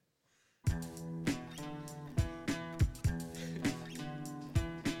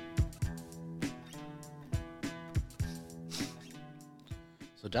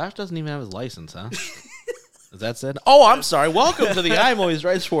Josh doesn't even have his license, huh? Is that said? Oh, I'm sorry. Welcome to the I'm Always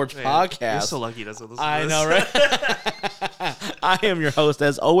Right Sports podcast. You're so lucky that's what this is. I know, right? I am your host,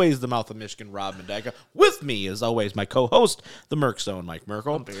 as always, the Mouth of Michigan, Rob Mendeca. With me, as always, my co-host, the Merkstone, Mike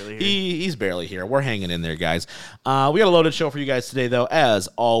Merkel. I'm barely here. He's barely here. We're hanging in there, guys. We got a loaded show for you guys today, though, as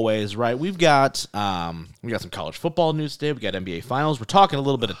always, right? We've got some college football news today. We got NBA Finals. We're talking a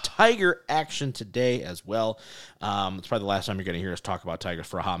little bit of Tiger action today as well. It's probably the last time you're going to hear us talk about Tigers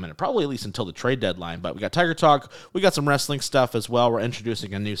for a hot minute, probably at least until the trade deadline. But we got Tiger talk. We got some wrestling stuff as well. We're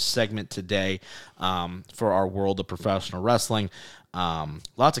introducing a new segment today for our world of professional wrestling.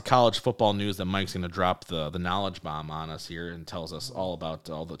 Lots of college football news that Mike's going to drop the knowledge bomb on us here and tells us all about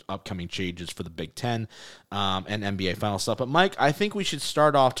all the upcoming changes for the Big Ten and NBA final stuff. But Mike, I think we should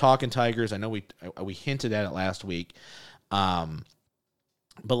start off talking Tigers. I know we hinted at it last week.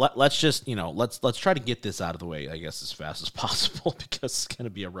 But let's just, let's try to get this out of the way, I guess, as fast as possible because it's going to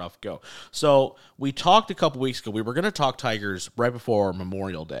be a rough go. So we talked a couple weeks ago. We were going to talk Tigers right before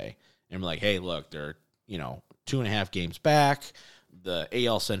Memorial Day. And we're like, hey, look, they're, 2.5 games back. The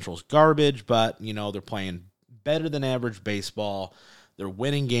AL Central's garbage, but, they're playing better than average baseball. They're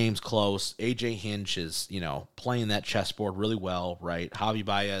winning games close. AJ Hinch is, playing that chessboard really well, right? Javi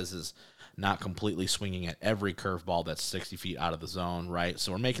Baez is not completely swinging at every curveball that's 60 feet out of the zone, right?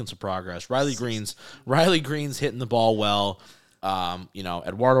 So we're making some progress. Riley Green's hitting the ball well.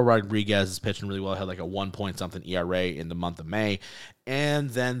 Eduardo Rodriguez is pitching really well. Had like a 1-point-something ERA in the month of May. And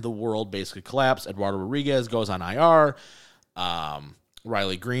then the world basically collapsed. Eduardo Rodriguez goes on IR.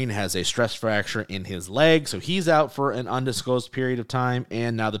 Riley Green has a stress fracture in his leg, so he's out for an undisclosed period of time,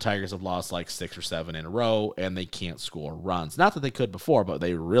 and now the Tigers have lost like 6 or 7 in a row, and they can't score runs. Not that they could before, but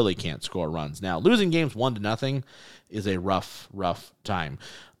they really can't score runs. Now, losing games 1-0 is a rough time.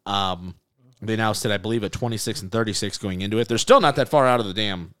 They now sit, I believe, at 26-36 going into it. They're still not that far out of the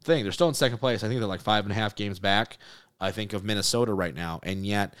damn thing. They're still in second place. I think they're like 5.5 games back, I think, of Minnesota right now, and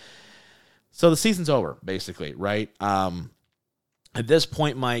yet, so the season's over, basically, right? At this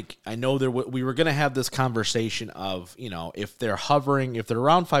point, Mike, I know we were going to have this conversation of, if they're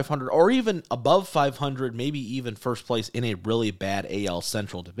around 500 or even above 500, maybe even first place in a really bad AL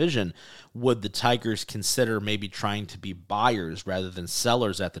Central division, would the Tigers consider maybe trying to be buyers rather than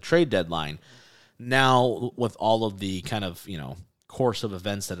sellers at the trade deadline? Now, with all of the kind of, course of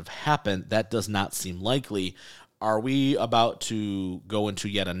events that have happened, that does not seem likely. Are we about to go into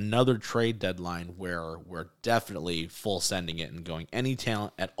yet another trade deadline where we're definitely full sending it and going any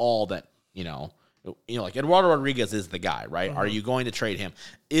talent at all that, like Eduardo Rodriguez is the guy, right? Uh-huh. Are you going to trade him?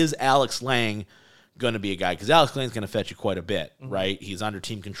 Is Alex Lang going to be a guy? Because Alex Lang's going to fetch you quite a bit, right? He's under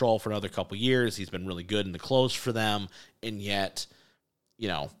team control for another couple years. He's been really good in the close for them, and yet,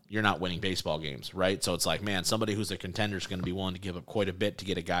 you're not winning baseball games, right? So it's like, man, somebody who's a contender is going to be willing to give up quite a bit to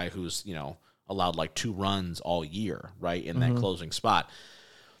get a guy who's, allowed like 2 runs all year, right, in that closing spot.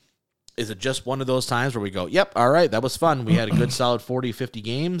 Is it just one of those times where we go, yep, all right, that was fun. We had a good solid 40, 50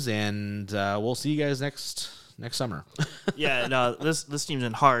 games, and we'll see you guys next summer. Yeah, no, this team's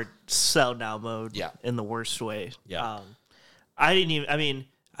in hard sell now mode. Yeah. In the worst way. Yeah. I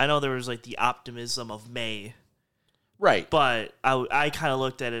know there was like the optimism of May. Right. But I kind of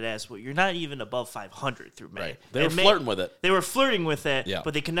looked at it as, well, you're not even above 500 through May. Right. They were flirting with it. They were flirting with it, yeah.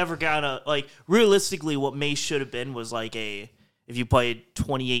 But they could never get realistically, what May should have been was like if you played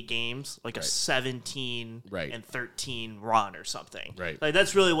 28 games, like a 17 and 13 run or something. Right. Like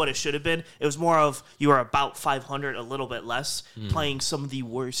that's really what it should have been. It was more of you were about 500, a little bit less, playing some of the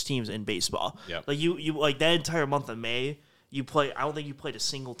worst teams in baseball. Yep. Like you like that entire month of May, I don't think you played a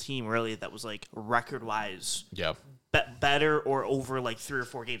single team really that was like record wise. Yeah. Better or over like 3 or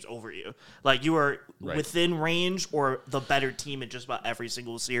 4 games over you. Like you were within range or the better team in just about every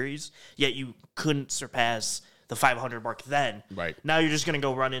single series, yet you couldn't surpass the 500 mark then. Right. Now you're just going to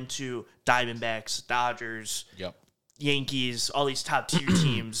go run into Diamondbacks, Dodgers, Yankees, all these top tier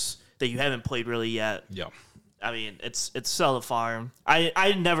teams that you haven't played really yet. Yeah. I mean, it's sell the farm.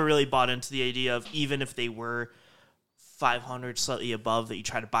 I never really bought into the idea of even if they were 500 slightly above that you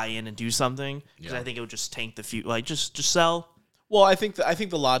try to buy in and do something because I think it would just tank the future. Like just sell. Well, I think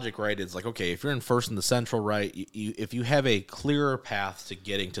the logic, right, is like, okay, if you're in first in the Central, right, if you have a clearer path to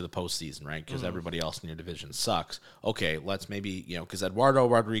getting to the postseason, right, because everybody else in your division sucks. Okay, let's maybe because Eduardo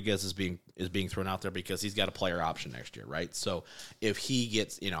Rodriguez is being thrown out there because he's got a player option next year, right? So if he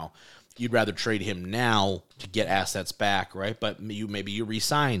gets you'd rather trade him now to get assets back, right? But maybe you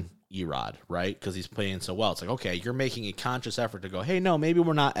re-sign Erod, right? Because he's playing so well. It's like, okay, you're making a conscious effort to go, hey, no, maybe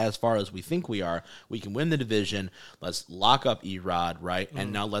we're not as far as we think we are. We can win the division. Let's lock up Erod, right?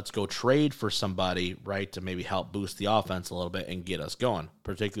 And now let's go trade for somebody, right, to maybe help boost the offense a little bit and get us going,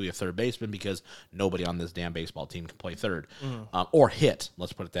 particularly a third baseman, because nobody on this damn baseball team can play third or hit.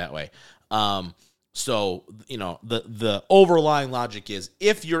 Let's put it that way. So, the overlying logic is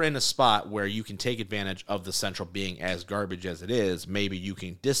if you're in a spot where you can take advantage of the Central being as garbage as it is, maybe you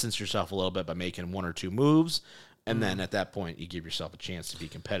can distance yourself a little bit by making one or two moves, and then at that point, you give yourself a chance to be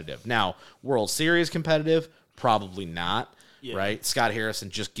competitive. Now, World Series competitive, probably not, right? Scott Harrison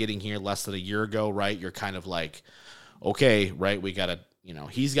just getting here less than a year ago, right? You're kind of like, okay, right, we got to,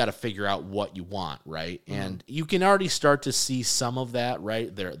 he's got to figure out what you want, right? And you can already start to see some of that,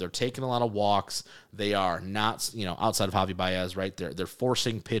 right? They're taking a lot of walks. They are not, outside of Javi Baez, right? They're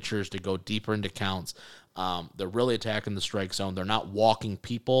forcing pitchers to go deeper into counts. They're really attacking the strike zone. They're not walking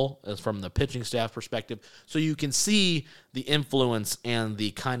people as from the pitching staff perspective. So you can see the influence and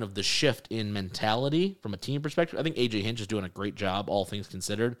the kind of the shift in mentality from a team perspective. I think AJ Hinch is doing a great job, all things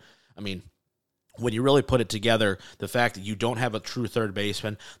considered. I mean, when you really put it together, the fact that you don't have a true third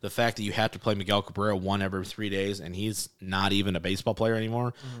baseman, the fact that you have to play Miguel Cabrera one every 3 days, and he's not even a baseball player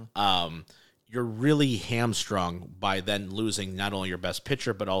anymore, you're really hamstrung by then losing not only your best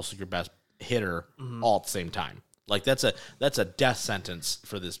pitcher, but also your best hitter all at the same time. Like, that's a death sentence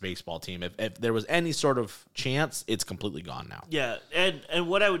for this baseball team. If there was any sort of chance, it's completely gone now. Yeah, and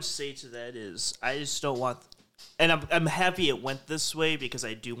what I would say to that is I just don't want... And I'm happy it went this way because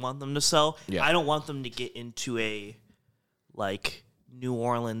I do want them to sell. Yeah. I don't want them to get into a, like, New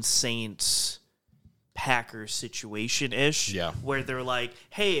Orleans Saints Packers situation-ish. Yeah. Where they're like,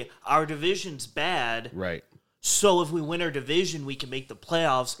 hey, our division's bad. Right. So if we win our division, we can make the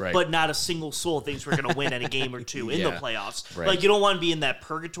playoffs, right. But not a single soul thinks we're going to win in a game or two in the playoffs. Right. Like, you don't want to be in that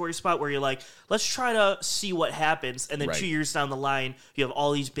purgatory spot where you're like, let's try to see what happens. And then 2 years down the line, you have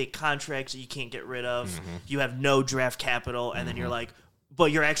all these big contracts that you can't get rid of. You have no draft capital. And then you're like, but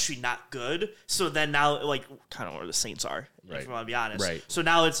you're actually not good. So then now, like, kind of where the Saints are, if I want to be honest. Right. So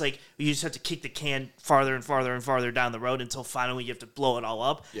now it's like you just have to kick the can farther and farther and farther down the road until finally you have to blow it all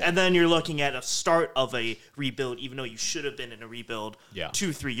up. Yeah. And then you're looking at a start of a rebuild, even though you should have been in a rebuild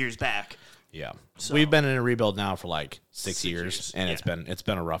 2-3 years back. Yeah, so we've been in a rebuild now for like six years, and it's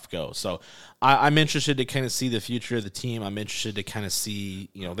been a rough go. So I'm interested to kind of see the future of the team. I'm interested to kind of see,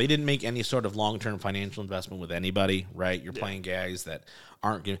 they didn't make any sort of long-term financial investment with anybody, right? You're playing guys that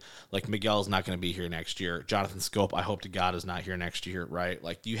aren't going to, like Miguel's not going to be here next year. Jonathan Scope, I hope to God, is not here next year, right?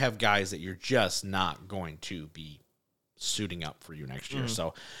 Like, you have guys that you're just not going to be suiting up for you next year.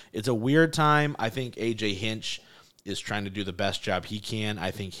 So it's a weird time. I think AJ Hinch is trying to do the best job he can.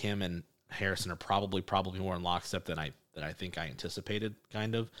 I think him and Harrison are probably more in lockstep than I think I anticipated,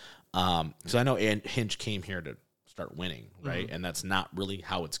 kind of. Because I know Hinch came here to start winning, right? And that's not really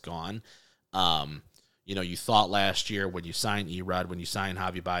how it's gone. You thought last year when you signed Erod, when you signed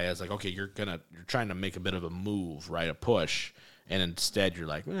Javi Baez, like, okay, you're trying to make a bit of a move, right? A push. And instead you're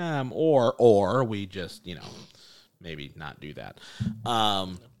like, or we just, maybe not do that.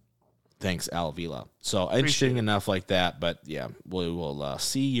 Thanks, Al Vila. So interesting enough like that, but yeah, we will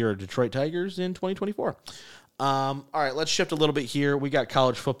see your Detroit Tigers in 2024. All right, let's shift a little bit here. We got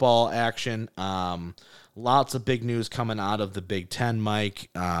college football action. Lots of big news coming out of the Big Ten, Mike.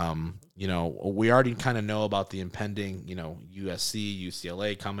 We already kind of know about the impending, USC,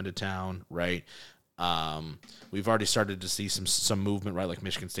 UCLA coming to town, right? We've already started to see some movement, right? Like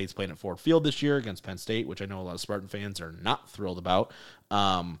Michigan State's playing at Ford Field this year against Penn State, which I know a lot of Spartan fans are not thrilled about.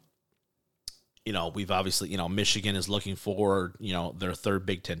 We've obviously, Michigan is looking for, their third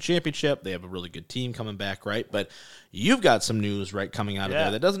Big Ten championship. They have a really good team coming back, right? But you've got some news, right, coming out of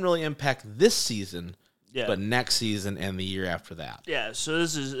there that doesn't really impact this season, but next season and the year after that. Yeah, so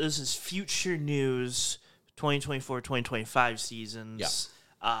this is future news, 2024-2025 seasons.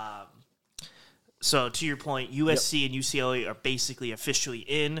 Yeah. So to your point, USC and UCLA are basically officially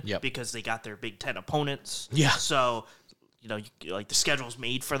in because they got their Big Ten opponents. Yeah. So... like the schedule's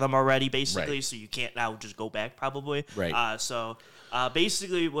made for them already, basically, so you can't now just go back, probably. Right.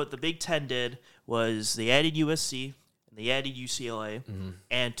 Basically, what the Big Ten did was they added USC and they added UCLA,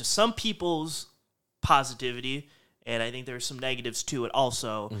 and to some people's positivity, and I think there's some negatives to it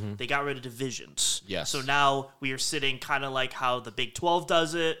also, they got rid of divisions. Yes. So now we are sitting kind of like how the Big 12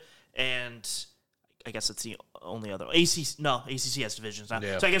 does it, and I guess it's the only other ACC has divisions now.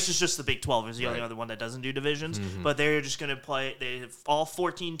 Yeah. So I guess it's just the Big 12 is the only other one that doesn't do divisions. But they're just going to play. They have all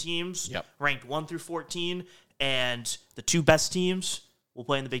 14 teams ranked 1 through 14, and the 2 best teams will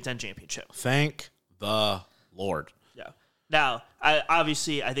play in the Big Ten championship. Thank the Lord. Yeah. Now, I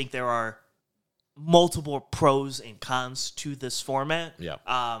think there are multiple pros and cons to this format. Yeah.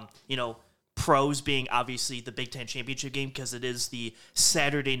 Pros being obviously the Big Ten championship game because it is the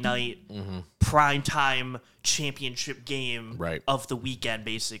Saturday night primetime championship game of the weekend,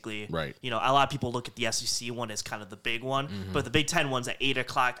 basically. Right. A lot of people look at the SEC one as kind of the big one, but the Big Ten one's at 8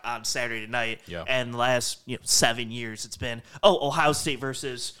 o'clock on Saturday night. Yeah. And the last 7 years, it's been Ohio State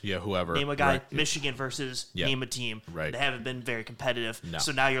versus whoever, name a guy, Michigan versus name a team. Right. They haven't been very competitive. No.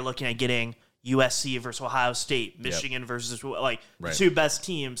 So now you're looking at getting USC versus Ohio State, Michigan versus the two best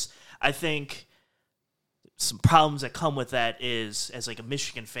teams. I think some problems that come with that is, as like a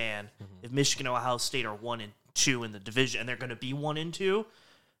Michigan fan, if Michigan and Ohio State are 1 and 2 in the division, and they're going to be 1 and 2,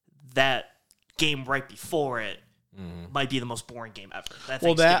 that game right before it might be the most boring game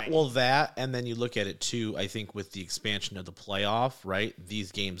ever. That, and then you look at it too. I think with the expansion of the playoff, right?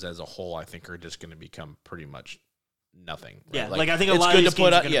 These games as a whole, I think, are just going to become pretty much nothing. Right? Yeah, I think a lot of these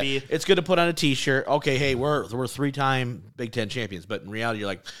games are going to be... It's good to put on a T-shirt. Okay, hey, we're 3-time Big Ten champions, but in reality, you're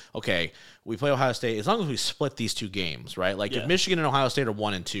like, okay, we play Ohio State. As long as we split these two games, right? Like if Michigan and Ohio State are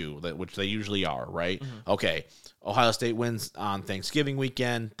 1 and 2, which they usually are, right? Okay, Ohio State wins on Thanksgiving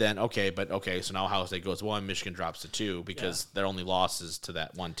weekend, then so now Ohio State goes 1, Michigan drops to 2 because their only losses to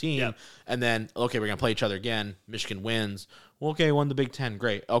that one team, and then we're gonna play each other again. Michigan wins. Well, okay, won the Big Ten.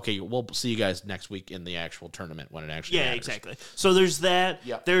 Great. Okay, we'll see you guys next week in the actual tournament when it actually matters. Exactly. So there's that.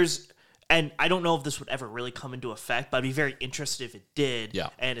 Yeah. And I don't know if this would ever really come into effect, but I'd be very interested if it did. Yeah.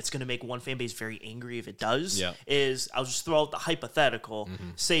 And it's going to make one fan base very angry if it does. Yeah. I'll just throw out the hypothetical.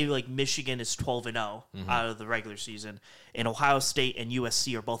 Say like Michigan is 12-0 out of the regular season, and Ohio State and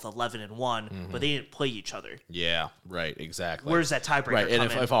USC are both 11-1, but they didn't play each other. Yeah. Right. Exactly. Where's that tiebreaker? Right.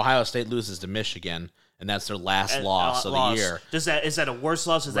 And if Ohio State loses to Michigan, and that's their last loss of the year. Is that a worse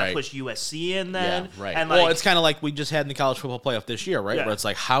loss? Does that push USC in then? Yeah, right. And it's kind of like we just had in the college football playoff this year, right? Yeah. Where it's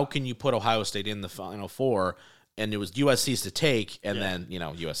like, how can you put Ohio State in the Final Four? And it was USC's to take, and then,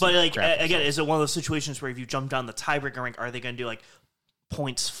 USC. But, again, is it one of those situations where if you jump down the tiebreaker rank, are they going to do,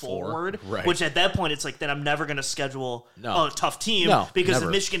 points forward? Right. Which at that point, it's like, then I'm never going to schedule a tough team because if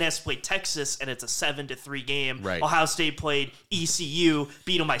Michigan has to play Texas and it's a 7-3 game, Ohio State played ECU,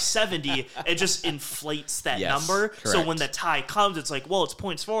 beat them by 70, it just inflates that number. Correct. So when the tie comes, it's like, well, it's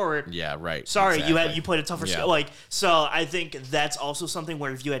points forward. Yeah, right. Sorry, you played a tougher schedule. So I think that's also something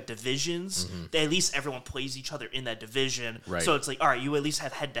where if you had divisions, at least everyone plays each other in that division. Right. So it's like, all right, you at least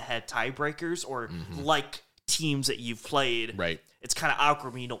have head-to-head tiebreakers or teams that you've played. Right. It's kind of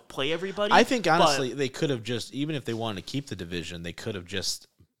awkward when you don't play everybody. I think, honestly, they could have just, even if they wanted to keep the division, they could have just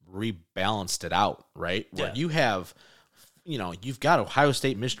rebalanced it out, right? Where you have, you've got Ohio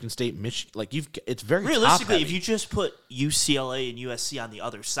State, Michigan State, it's very realistically, top-heavy. if you just put UCLA and USC on the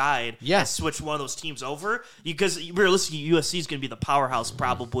other side and switch one of those teams over, because realistically, USC is going to be the powerhouse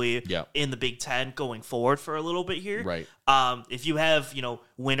probably in the Big Ten going forward for a little bit here. Right. If you have,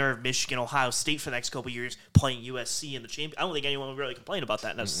 winner of Michigan, Ohio State for the next couple of years playing USC in the champion, I don't think anyone would really complain about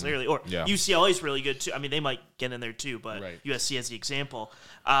that necessarily. Or UCLA is really good too. I mean, they might get in there too, but USC as the example.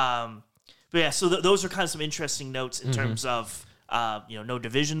 But yeah, so those are kind of some interesting notes in terms of no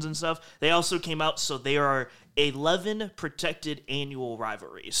divisions and stuff. They also came out, so there are 11 protected annual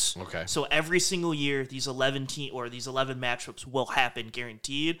rivalries. Okay. So every single year, these 11 matchups will happen,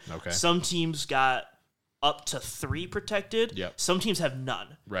 guaranteed. Okay. Some teams got up to 3 protected. Yep. Some teams have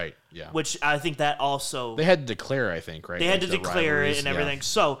none. Right. Yeah. Which I think that also they had to declare, I think, right? They had to declare it and everything. Yeah.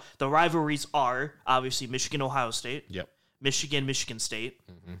 So the rivalries are obviously Michigan, Ohio State. Yep. Michigan, Michigan State.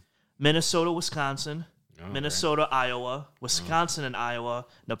 Minnesota, Wisconsin. Minnesota, Iowa, Wisconsin and Iowa,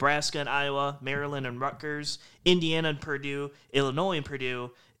 Nebraska and Iowa, Maryland and Rutgers, Indiana and Purdue, Illinois and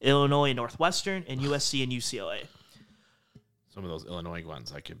Purdue, Illinois and Northwestern, and USC and UCLA. Some of those Illinois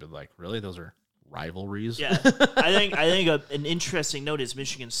ones, I could be like, really? Those are rivalries? Yeah. I think an interesting note is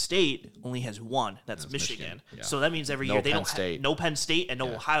Michigan State only has one. That's Michigan. Yeah. So that means every year they don't have no Penn State and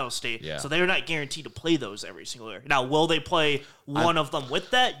no Ohio State. Yeah. So they're not guaranteed to play those every single year. Now, will they play one of them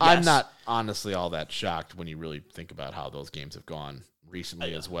with that? Yes. I'm not honestly all that shocked when you really think about how those games have gone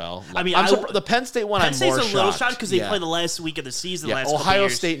recently as well. I mean, the Penn State one, Penn State's a little shocked because they play the last week of the season. Yeah. The last Ohio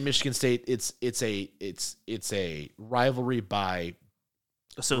State and Michigan State. It's a rivalry by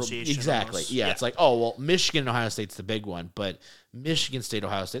association. Exactly. Yeah. It's like, Michigan and Ohio State's the big one, but Michigan State,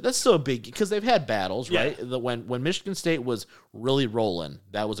 Ohio State, that's still a big, because they've had battles, right? When Michigan State was really rolling,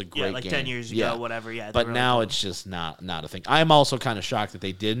 that was a great game. 10 years ago, whatever. Yeah. But now it's just not a thing. I'm also kind of shocked that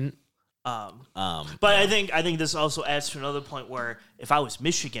they didn't. But I think this also adds to another point where if I was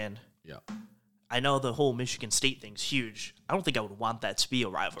Michigan, I know the whole Michigan State thing's huge. I don't think I would want that to be a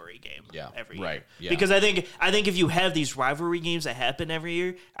rivalry game every year. Right. Yeah. Because I think if you have these rivalry games that happen every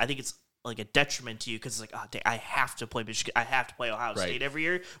year, I think it's like a detriment to you because it's like, oh, dang, I have to play Michigan. I have to play Ohio State every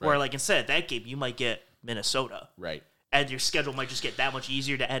year. Where like instead of that game, you might get Minnesota. Right. And your schedule might just get that much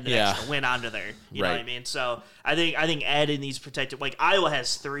easier to end an extra win onto there. You know what I mean? So I think adding these protected, like Iowa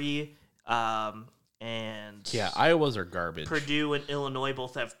has 3, and Iowa's are garbage. Purdue and Illinois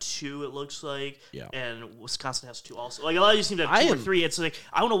both have 2. It looks like, and Wisconsin has 2 also. Like a lot of these teams have 2 or 3. It's like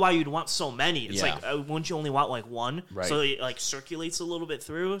I don't know why you'd want so many. It's like wouldn't you only want like 1? Right. So it like circulates a little bit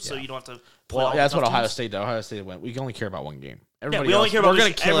through, so you don't have to. Play Well, that's what Ohio State did. Ohio State went. We can only care about one game. Everybody we only care about we're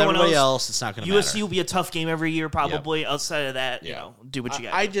going to kill everybody else. It's not going to matter. USC will be a tough game every year, probably. Outside of that, you know, do what you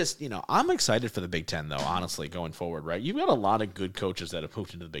got. I just, I'm excited for the Big Ten, though, honestly, going forward, right? You've got a lot of good coaches that have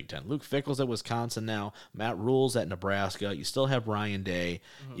moved into the Big Ten. Luke Fickell's at Wisconsin now. Matt Rule's at Nebraska. You still have Ryan Day.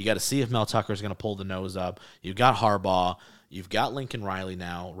 You got to see if Mel Tucker's going to pull the nose up. You've got Harbaugh. You've got Lincoln Riley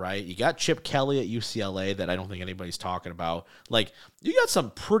now, right? You got Chip Kelly at UCLA that I don't think anybody's talking about. Like, you got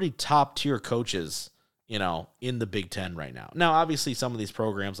some pretty top-tier coaches in the Big Ten right now. Now, obviously, some of these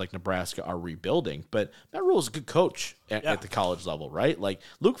programs like Nebraska are rebuilding, but Matt Rule is a good coach at the college level, right? Like,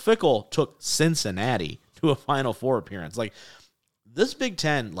 Luke Fickell took Cincinnati to a Final Four appearance. Like, this Big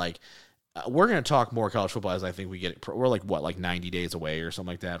Ten, like, we're going to talk more college football as I think we get it. We're like 90 days away or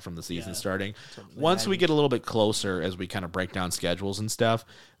something like that from the season starting. Once we get a little bit closer as we kind of break down schedules and stuff,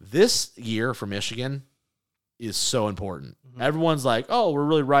 this year for Michigan is so important. Everyone's like, oh, we're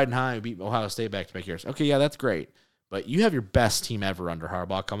really riding high. We beat Ohio State back-to-back years. Okay, yeah, that's great. But you have your best team ever under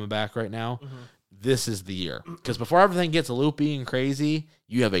Harbaugh coming back right now. This is the year. Because before everything gets loopy and crazy,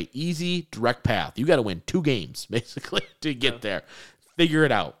 you have an easy, direct path. You got to win 2 games, basically, to get there. Figure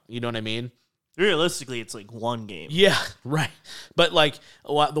it out. You know what I mean? Realistically, it's like 1 game. Yeah, right. But, like,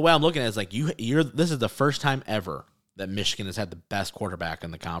 the way I'm looking at it is, like, this is the first time ever that Michigan has had the best quarterback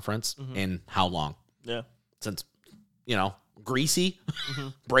in the conference in how long? Yeah. Since, Greasy,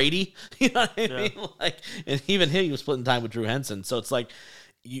 Brady, you know what I mean? Like, and even he was splitting time with Drew Henson. So it's like,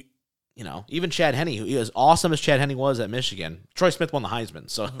 even Chad Henne, who as awesome as Chad Henne was at Michigan, Troy Smith won the Heisman.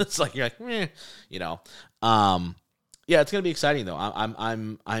 So it's like, you're like, yeah, it's gonna be exciting though.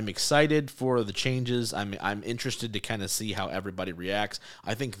 I'm excited for the changes. I'm interested to kind of see how everybody reacts.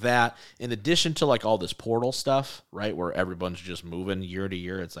 I think that in addition to like all this portal stuff, right, where everyone's just moving year to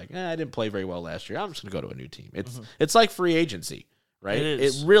year, it's like, I didn't play very well last year. I'm just gonna go to a new team. It's like free agency, right?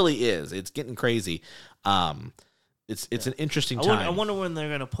 It really is. It's getting crazy. It's an interesting time. I wonder when they're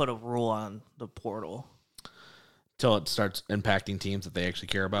gonna put a rule on the portal. Till it starts impacting teams that they actually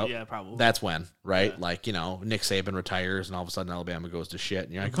care about. Yeah, probably. That's when, right? Yeah. Like, Nick Saban retires and all of a sudden Alabama goes to shit.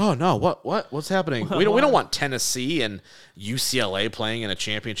 And you're like, oh, no, what's happening? We don't want Tennessee and UCLA playing in a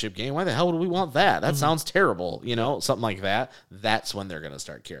championship game. Why the hell would we want that? That sounds terrible, something like that. That's when they're going to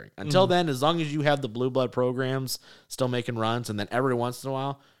start caring. Until then, as long as you have the blue blood programs still making runs, and then every once in a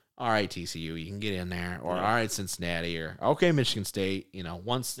while, all right, TCU, you can get in there. Or, all right, Cincinnati. Or, okay, Michigan State.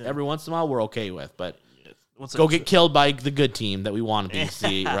 Every once in a while, we're okay with. But go get killed by the good team that we want to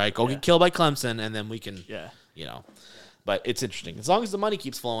see, right? Go get killed by Clemson, and then we can, But it's interesting. As long as the money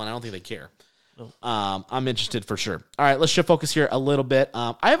keeps flowing, I don't think they care. I'm interested for sure. All right, let's shift focus here a little bit.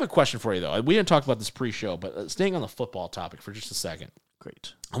 I have a question for you, though. We didn't talk about this pre-show, but staying on the football topic for just a second.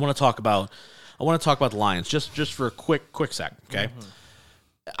 Great. I want to talk about the Lions just for a quick sec, okay?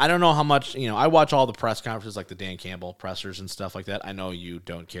 I don't know how much, I watch all the press conferences like the Dan Campbell pressers and stuff like that. I know you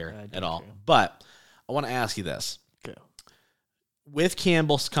don't care at all. But I want to ask you this. Okay. With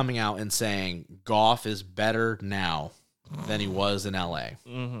Campbell's coming out and saying Goff is better now than he was in LA.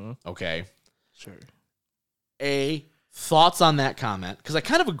 Okay. Sure. Thoughts on that comment? Because I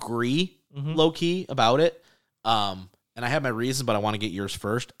kind of agree low key about it. And I have my reason, but I want to get yours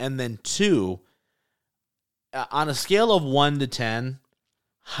first. And then 2, on a scale of 1 to 10,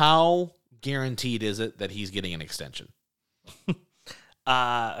 how guaranteed is it that he's getting an extension? All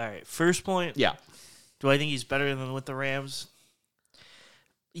right. First point. Yeah. Do I think he's better than with the Rams?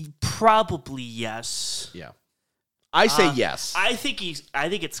 Probably yes. Yeah. I say yes. I think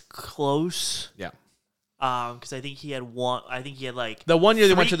it's close. Yeah. Because I think he had one. I think he had like the one year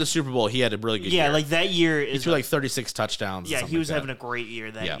they went to the Super Bowl. He had a really good year. Yeah, like that year. He threw like 36 touchdowns. Yeah, he was having a great year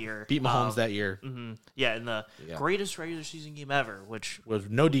that year. Beat Mahomes that year. Yeah, in the greatest regular season game ever, which was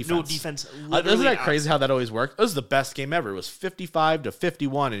no defense. No defense. Isn't that crazy how that always worked? It was the best game ever. It was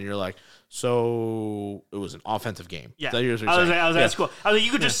 55-51, and you're like, so it was an offensive game. Yeah, I was that's cool. I was like,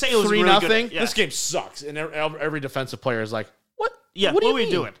 you could just say it was 3-0. really good. This game sucks, and every defensive player is like, Yeah, what are you we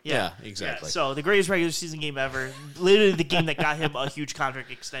mean? doing? Yeah, exactly. Yeah, so the greatest regular season game ever, literally the game that got him a huge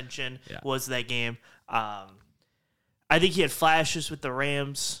contract extension was that game. I think he had flashes with the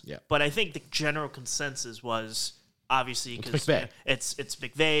Rams, but I think the general consensus was obviously because it's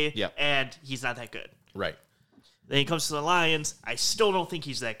McVay, and he's not that good. Right. Then he comes to the Lions. I still don't think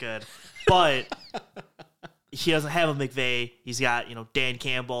he's that good, but he doesn't have a McVay. He's got Dan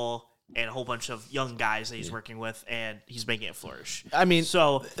Campbell and a whole bunch of young guys that he's working with, and he's making it flourish. I mean,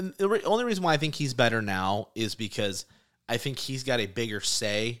 so the only reason why I think he's better now is because I think he's got a bigger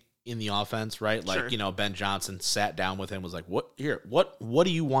say in the offense, right? Like, Ben Johnson sat down with him, was like, what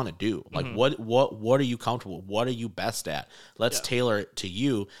do you want to do? Like, what are you comfortable with? What are you best at? Let's tailor it to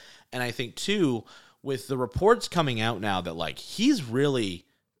you. And I think too, with the reports coming out now that like he's really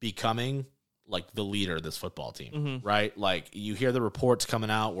becoming like the leader of this football team, right? Like you hear the reports coming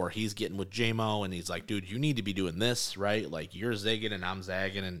out where he's getting with J-Mo and he's like, dude, you need to be doing this, right? Like you're zigging and I'm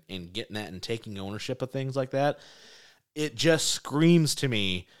zagging and getting that and taking ownership of things like that. It just screams to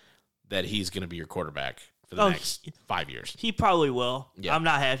me that he's going to be your quarterback for the next 5 years. He probably will. Yeah. I'm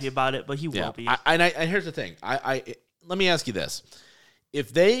not happy about it, but he will be. And here's the thing. Let me ask you this.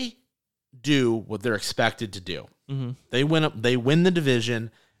 If they do what they're expected to do, they win the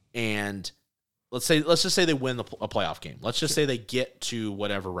division, and let's just say they win a playoff game. Let's just say they get to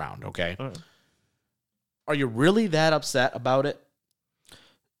whatever round, okay? Are you really that upset about it?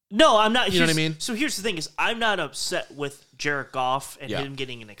 No, I'm not. You know what I mean? So here's the thing: is I'm not upset with Jared Goff and him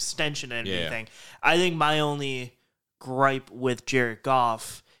getting an extension and everything. I think my only gripe with Jared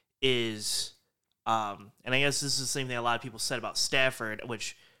Goff is, and I guess this is the same thing a lot of people said about Stafford,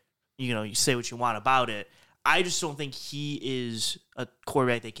 which you say what you want about it. I just don't think he is a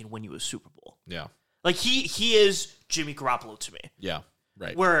quarterback that can win you a Super Bowl. Yeah, like he is Jimmy Garoppolo to me. Yeah.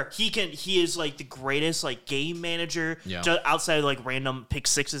 Right. Where he is like the greatest like game manager outside of like random pick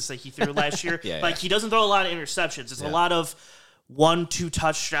sixes that he threw last year. He doesn't throw a lot of interceptions. It's a lot of 1-2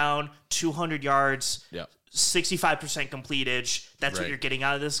 touchdown, 200 yards, 65% completage. That's what you're getting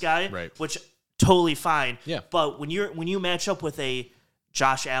out of this guy. Right. Which totally fine. Yeah. But when you match up with a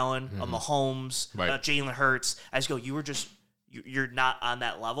Josh Allen, a Mahomes, Jalen Hurts, I just go, you're not on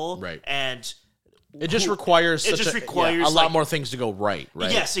that level. Right. And it just requires a lot more things to go right?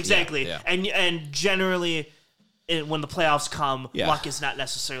 Yes, exactly. Yeah. And generally, when the playoffs come, luck is not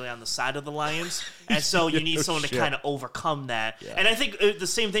necessarily on the side of the Lions, and so you need someone to kind of overcome that. Yeah. And I think the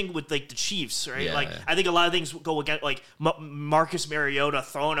same thing with like the Chiefs, right? I think a lot of things go against like Marcus Mariota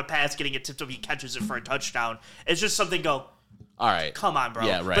throwing a pass, getting it tipped up, he catches it for a touchdown. It's just something all right. Come on, bro.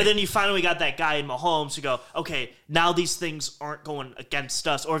 Yeah, right. But then you finally got that guy in Mahomes to go, okay, now these things aren't going against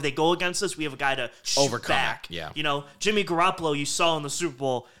us. Or if they go against us, we have a guy to shoot back. Yeah. Jimmy Garoppolo, you saw in the Super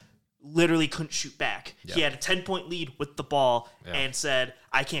Bowl, literally couldn't shoot back. Yeah. He had a 10-point lead with the ball and said,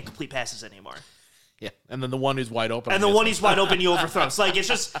 I can't complete passes anymore. Yeah, and then the one who's wide open. And the one who's wide open, you overthrow. It's like,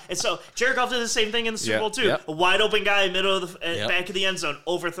 it's so Jared Goff did the same thing in the Super Bowl, too. A wide open guy, middle of the back of the end zone,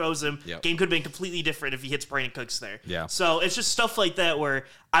 overthrows him. Game could have been completely different if he hits Brandon Cooks there. Yeah. So it's just stuff like that where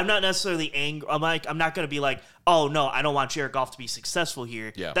I'm not necessarily angry. I'm not going to be like, oh, no, I don't want Jared Goff to be successful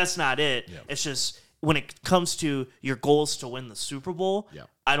here. Yeah. That's not it. Yeah. It's just when it comes to your goals to win the Super Bowl,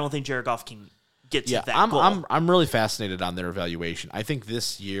 I don't think Jared Goff can get to that goal. I'm really fascinated on their evaluation. I think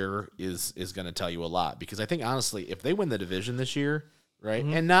this year is going to tell you a lot, because I think honestly, if they win the division this year, right,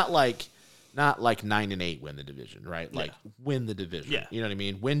 and not like 9-8 win the division, right, like win the division, you know what I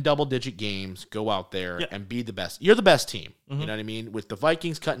mean, win double-digit games, go out there and be the best. You're the best team, you know what I mean. With the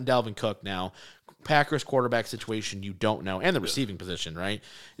Vikings cutting Dalvin Cook now, Packers quarterback situation you don't know, and the receiving position, right?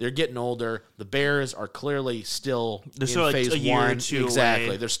 They're getting older. The Bears are clearly still in phase like one. Exactly.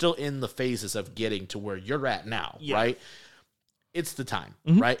 Away. They're still in the phases of getting to where you're at now, right? It's the time,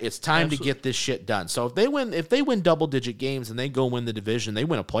 right? It's time to get this shit done. So if they win double-digit games and they go win the division, they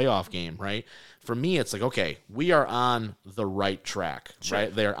win a playoff game, right? For me, it's like, okay, we are on the right track,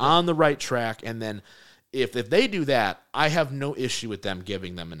 right? They're on the right track, and then if they do that, I have no issue with them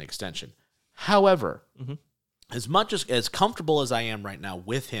giving them an extension. However, as much as comfortable as I am right now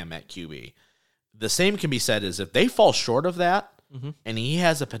with him at QB, the same can be said as if they fall short of that and he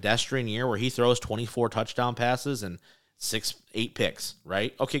has a pedestrian year where he throws 24 touchdown passes and 6-8 picks,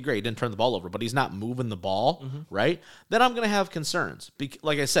 right? Okay, great. He didn't turn the ball over, but he's not moving the ball, right? Then I'm going to have concerns.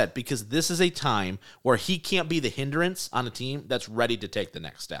 Like I said, because this is a time where he can't be the hindrance on a team that's ready to take the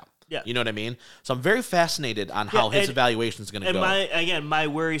next step. Yeah. You know what I mean? So I'm very fascinated on how his evaluation is going to go. And my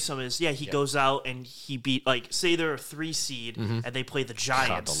worrisome is, he goes out and he beat, like, say they're a 3 seed and they play the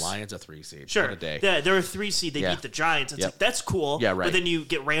Giants. God, the Lions a 3 seed. Sure. What a day. Yeah, they're a 3 seed. They beat the Giants. It's like, that's cool. Yeah, right. But then you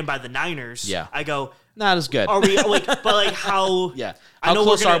get ran by the Niners. Yeah. I go, not as good. Are we like? But like how? Yeah. I How know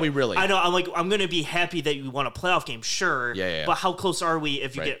close we're gonna, are we really? I know. I'm gonna be happy that you won a playoff game, sure. Yeah. But how close are we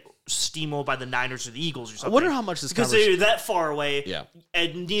if you Right. get steamrolled by the Niners or the Eagles or something? I wonder how much this because conversation. they're that far away. Yeah.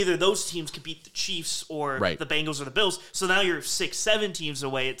 And neither of those teams could beat the Chiefs or Right. the Bengals or the Bills. So now you're 6-7 teams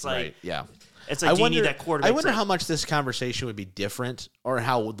away. It's like Right. Yeah. it's like do you need that quarterback? I wonder for- how much this conversation would be different, or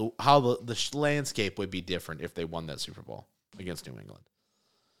how the landscape would be different if they won that Super Bowl against New England.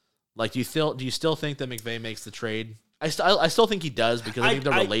 Like, do you still think that McVay makes the trade? I still think he does, because I think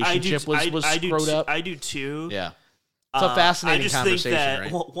the relationship was screwed up. I do too. Yeah, it's a fascinating I just conversation,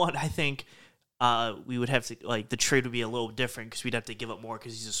 think that, right? One, I think we would have to like the trade would be a little different because we'd have to give up more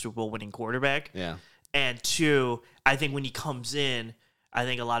because he's a Super Bowl winning quarterback. Yeah, And two, I think when he comes in, I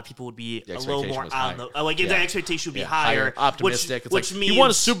think a lot of people would be a little expectation more was on higher. the like the Yeah. expectation would be yeah, higher, optimistic. which it's like, means he won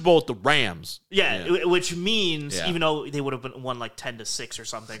a Super Bowl with the Rams. Yeah, which means Yeah. even though they would have won like 10-6 or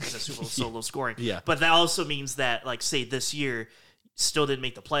something because the Super Bowl was so low scoring. Yeah. But that also means that like say this year still didn't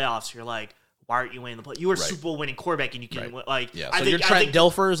make the playoffs. You're like, why aren't you winning the play? You were a Right. Super Bowl winning quarterback and you can win, like Yeah, I so think you're Trent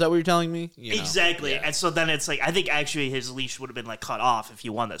Dilfer. Is that what you're telling me? You know? exactly. Yeah. And so then it's like I think actually his leash would have been like cut off if he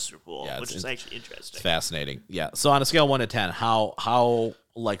won that Super Bowl, Yeah, which it's is actually interesting. Fascinating. Yeah. So on a scale of 1 to 10, how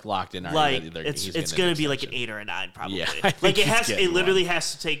like locked in are Like you? that it's he's it's getting gonna an be like an extension? 8 or a 9 probably. Yeah, I think like it he's has getting it literally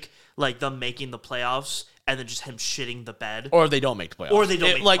has to take like them making the playoffs and then just him shitting the bed. Or they don't make the playoffs. Or they don't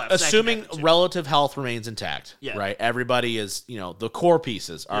make the like playoffs. That can assuming happen, too. relative health remains intact. Yeah. Right. Everybody is, the core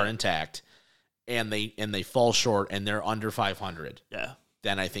pieces are Yeah. intact, and they fall short and they're under 500. Yeah.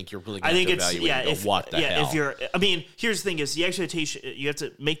 Then I think you're really I going think to it's evaluate and go, what the hell? if you're I mean, here's the thing is the expectation you have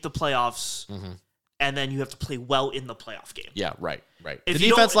to make the playoffs and then you have to play well in the playoff game. Yeah, right. If the you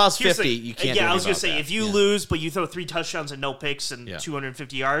defense don't- lost here's 50. the- You can't. Yeah, do I was going gonna say if you lose but you throw 3 touchdowns and no picks and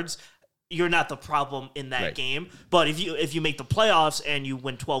 250 yards, you're not the problem in that Right. game. But if you make the playoffs and you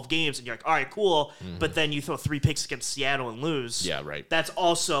win 12 games and you're like, all right, cool, but then you throw 3 picks against Seattle and lose, Yeah, right. That's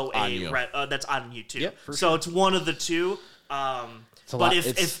also On you. that's on you too. Yep, for so it's one of the two. a But lot-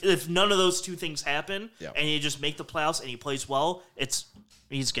 if none of those two things happen Yeah. and you just make the playoffs and he plays well,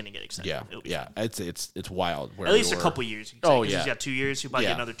 he's gonna get extended. Yeah, It'll be yeah. fine. It's wild. Where At least we a were. couple years. Oh, 'cause yeah. he's got 2 years. He'll probably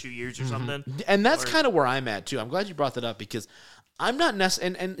Yeah. get another 2 years or something. And that's kind of where I'm at too. I'm glad you brought that up, because I'm not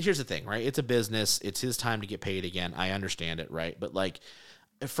necessarily. And here's the thing, right? It's a business. It's his time to get paid again. I understand it, right? But like,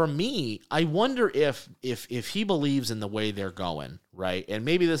 for me, I wonder if he believes in the way they're going, right? And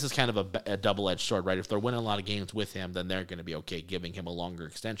maybe this is kind of a double-edged sword, right? If they're winning a lot of games with him, then they're going to be okay giving him a longer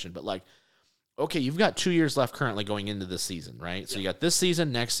extension. But like, okay, you've got 2 years left currently going into this season, right? So you got this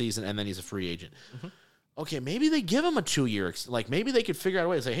season, next season, and then he's a free agent. Okay, maybe they give him a 2-year, like maybe they could figure out a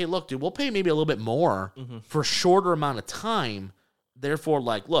way to say, hey, look, dude, we'll pay maybe a little bit more for a shorter amount of time. Therefore,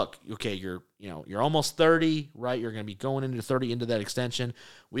 like, look, okay, you're almost 30, right? You're going to be going into 30 into that extension.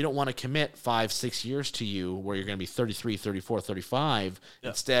 We don't want to commit 5-6 years to you where you're going to be 33, 34, 35.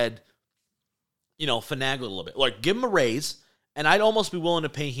 Instead, finagle it a little bit. Like, give him a raise. And I'd almost be willing to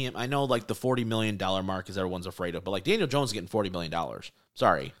pay him. I know, like, the $40 million mark is everyone's afraid of, but like Daniel Jones is getting $40 million.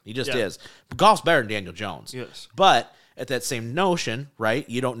 Sorry, he just is. But Goff's better than Daniel Jones. Yes. But at that same notion, right?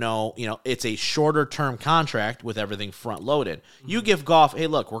 You don't know, it's a shorter term contract with everything front loaded. You give Goff, hey,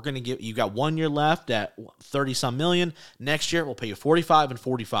 look, we're going to give you got 1 year left at 30 some million. Next year, we'll pay you 45 and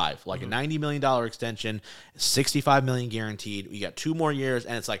 45, like a $90 million extension, 65 million guaranteed. You got 2 more years.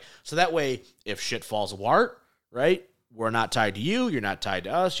 And it's like, so that way, if shit falls apart, right? We're not tied to you. You're not tied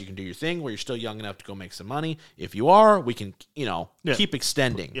to us. You can do your thing where you're still young enough to go make some money. If you are, we can, keep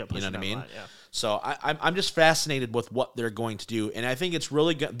extending. Yeah, you know what I mean? line, yeah. So I'm just fascinated with what they're going to do. And I think it's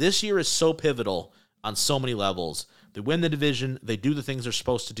really good. This year is so pivotal on so many levels. They win the division. They do the things they're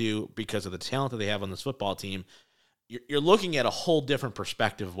supposed to do because of the talent that they have on this football team. You're looking at a whole different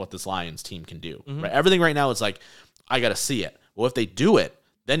perspective of what this Lions team can do. Right? Everything right now is like, I got to see it. Well, if they do it,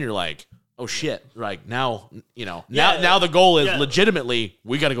 then you're like, oh shit! Like now, now the goal is legitimately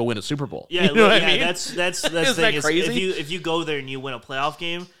we got to go win a Super Bowl. Yeah, you know what I mean? That's the Isn't thing. that Is crazy? if you go there and you win a playoff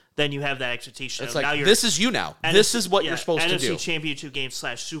game, then you have that expectation. It's of now like you're, this is you now. This is what you're supposed to do. NFC Championship game /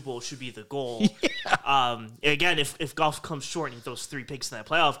 Super Bowl should be the goal. Again, if Goff comes short and he throws 3 picks in that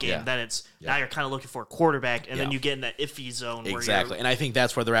playoff game, then it's now you're kind of looking for a quarterback, and then you get in that iffy zone. Exactly, and I think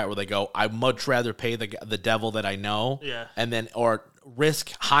that's where they're at. Where they go, I'd much rather pay the devil that I know, Yeah. and then or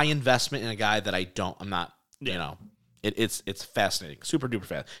risk high investment in a guy that I'm not. It's fascinating, super duper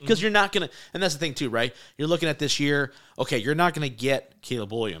fast. Because you're not gonna, and that's the thing too, right? You're looking at this year. Okay, you're not gonna get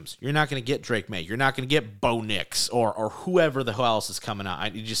Caleb Williams. You're not gonna get Drake May. You're not gonna get Bo Nix or whoever the hell else is coming out.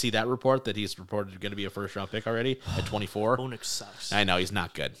 Did you see that report that he's reported going to be a first round pick already at 24? Bo Nix sucks. I know he's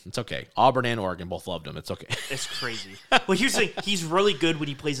not good. It's okay. Auburn and Oregon both loved him. It's okay. It's crazy. Well, here's the thing: he's really good when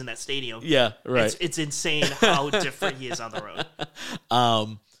he plays in that stadium. Yeah, right. It's insane how different he is on the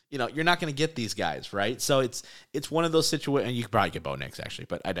road. You're not going to get these guys, right? So it's one of those situations, and you could probably get Bo Nix, actually,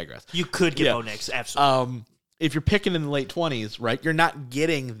 but I digress. You could get Bo Nix, absolutely. If you're picking in the late 20s, right, you're not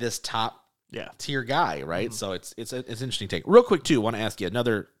getting this top tier guy, right? So it's an interesting take. Real quick, too, I want to ask you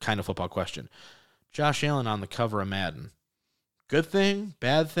another kind of football question. Josh Allen on the cover of Madden. Good thing,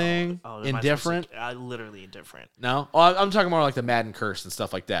 bad thing, indifferent. Literally indifferent. No, I'm talking more like the Madden curse and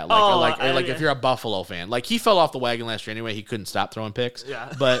stuff like that. Like if you're a Buffalo fan, like he fell off the wagon last year anyway. He couldn't stop throwing picks.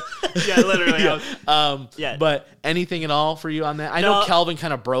 Yeah, but literally. But anything at all for you on that? I know Kelvin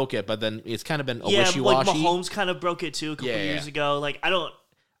kind of broke it, but then it's kind of been wishy-washy. Like Mahomes kind of broke it too a couple years ago. Like I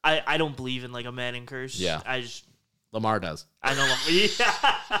don't believe in like a Madden curse. Yeah, Lamar does. I know.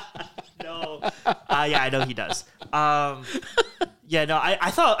 No. I know he does. I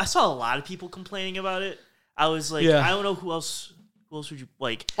saw a lot of people complaining about it. I was like, I don't know who else would you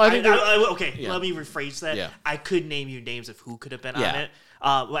like? Let me rephrase that. Yeah. I could name you names of who could have been on it.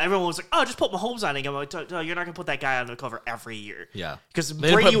 Well, everyone was like, "Oh, just put Mahomes on it." I'm like, "No, you're not gonna put that guy on the cover every year." Yeah, because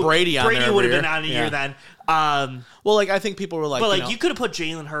Brady would have been on a year then. Well, like I think people were like, but you could have put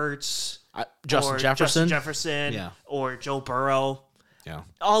Jalen Hurts, Justin Jefferson, or Joe Burrow. Yeah,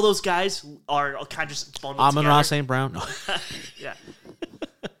 all those guys are kind of just bundled together. Amon-Ra St. Brown. No. Yeah.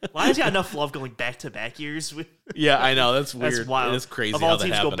 Lions got enough love going back-to-back years. Yeah, I know. That's weird. That's wild. It's crazy of how all that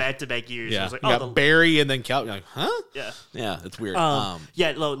teams happened. go back-to-back years. Yeah, I was like, you got Barry and then Cal. You're like, huh? Yeah. Yeah, it's weird.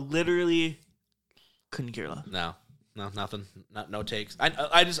 Literally couldn't care less. No, nothing. No takes. I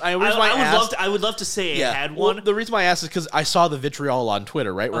would love to say I had one. Well, the reason why I asked is because I saw the vitriol on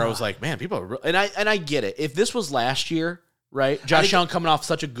Twitter, right? Where I was like, man, people are and I get it. If this was last year, right? Josh Allen coming off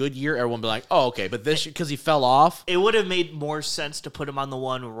such a good year, everyone would be like, oh, okay. But this, because he fell off. It would have made more sense to put him on the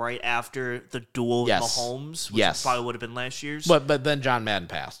one right after the duel with Mahomes, which probably would have been last year's. But then John Madden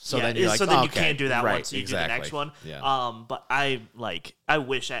passed. So then you're like, you can't do that one, so you do the next one. Yeah. But I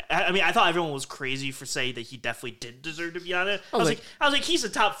wish, I thought everyone was crazy for saying that he definitely did deserve to be on it. I was like, he's a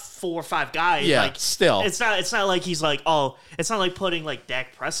top 4 or 5 guy. Yeah, like, still. It's not like he's like, it's not like putting like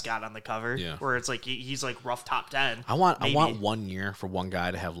Dak Prescott on the cover where it's like he's like rough top 10. I want 1 year for one guy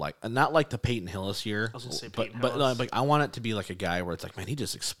to have like, not like the Peyton Hillis year, I was gonna say but like I want it to be like a guy where it's like, man, he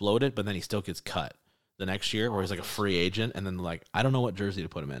just exploded, but then he still gets cut the next year where he's like a free agent, and then like, I don't know what jersey to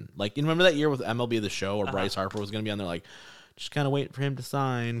put him in. Like, you remember that year with MLB The Show where Bryce Harper was going to be on there, like, just kind of waiting for him to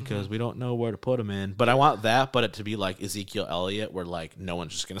sign because we don't know where to put him in. But I want that, but it to be like Ezekiel Elliott, where like no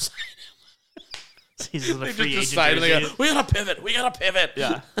one's just going to sign him. He's in the free agent jersey. We gotta pivot.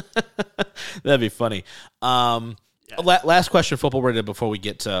 Yeah, that'd be funny. Last question, football related, before we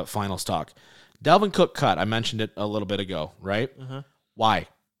get to finals talk. Dalvin Cook cut. I mentioned it a little bit ago, right? Why?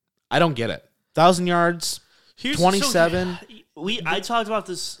 I don't get it. 1,000 yards, 27. I talked about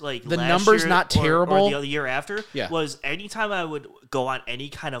this like the last numbers year not terrible. Or the year after. Was anytime I would go on any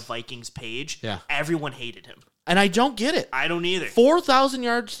kind of Vikings page, everyone hated him. And I don't get it. I don't either. 4,000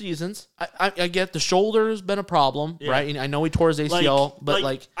 yard seasons. I get the shoulder's been a problem, right? And I know he tore his ACL, but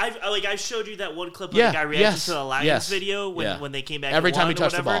I showed you that one clip of the guy reacting to the Lions video when they came back. Every time he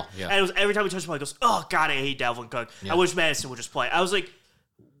touched the ball, and it was every time he touched the ball, he goes, "Oh God, I hate Dalvin Cook. I wish Madison would just play." I was like,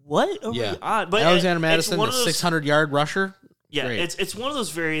 "What are we on?" But Alexander Madison, the 600-yard rusher. Yeah, great. It's one of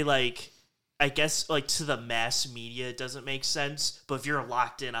those very like, I guess like to the mass media it doesn't make sense, but if you're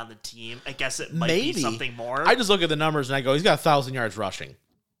locked in on the team, I guess it might be something more. I just look at the numbers and I go, he's got 1,000 yards rushing.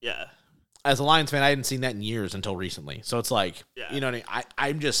 Yeah. As a Lions fan, I hadn't seen that in years until recently. So it's like, you know what I mean?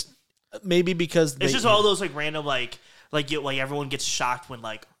 I'm just maybe because it's just all those like random like everyone gets shocked when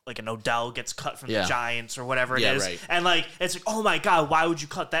like an Odell gets cut from the Giants or whatever it is. Right. And like it's like, oh my God, why would you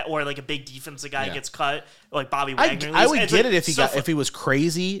cut that? Or like a big defensive guy gets cut, like Bobby Wagner. I would get it if if he was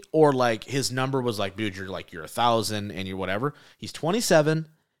crazy or like his number was like, dude, you're 1,000 and you're whatever. He's 27.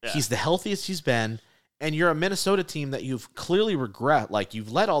 Yeah. He's the healthiest he's been. And you're a Minnesota team that you've clearly regret. Like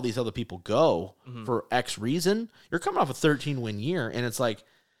you've let all these other people go for X reason. You're coming off a 13-win year, and it's like,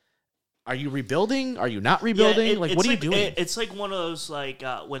 are you rebuilding? Are you not rebuilding? What are you doing? It's like one of those like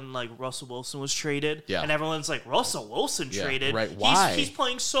when like Russell Wilson was traded, and everyone's like, Russell Wilson traded. Right? Why? He's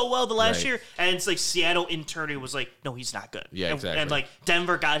playing so well the last year, and it's like Seattle internally was like, no, he's not good. Yeah, exactly. And like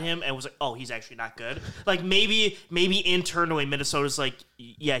Denver got him and was like, oh, he's actually not good. Like maybe internally Minnesota's like,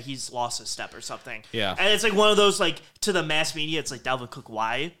 yeah, he's lost a step or something. Yeah. And it's like one of those, like, to the mass media, it's like Dalvin Cook,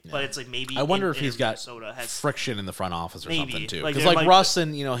 why? Yeah. But it's like maybe I wonder if he's got has friction in the front office or something too. Like, Because like Russ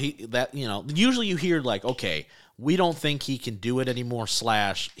and, usually you hear like, okay, we don't think he can do it anymore,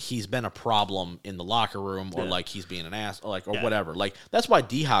 / he's been a problem in the locker room, or like he's being an ass, or whatever. Like, that's why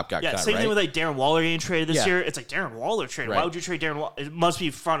D-Hop got cut, same right? thing with like Darren Waller getting traded this year. It's like Darren Waller traded. Why would you trade Darren Waller? It must be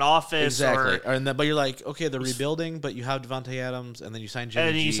front office. Exactly. But you're like, okay, they're rebuilding, but you have Devontae Adams, and then you sign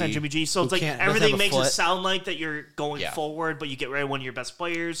Jimmy G. So it's like everything makes it sound like that you're going forward, but you get rid of one of your best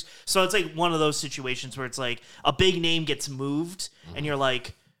players. So it's like one of those situations where it's like a big name gets moved, and you're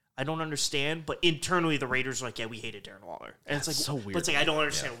like, I don't understand, but internally the Raiders are like, yeah, we hated Darren Waller. And it's like, so weird. But it's like, I don't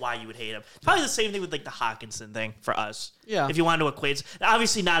understand why you would hate him. Probably the same thing with like the Hawkinson thing for us. Yeah. If you wanted to equate,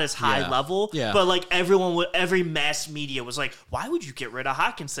 obviously not as high level, but like every mass media was like, why would you get rid of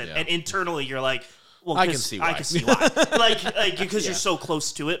Hawkinson? And internally you're like, well, I can see why. like because you're so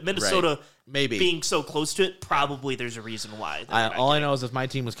close to it. Minnesota maybe being so close to it, probably there's a reason why. All I know is if my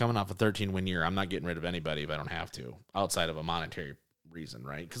team was coming off a 13-win year, I'm not getting rid of anybody if I don't have to, outside of a monetary reason,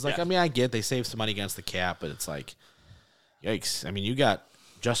 right? Because I mean, I get they save some money against the cap, but it's like, yikes. I mean, you got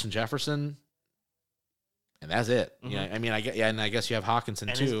Justin Jefferson, and that's it. Yeah, I mean, and I guess you have Hawkinson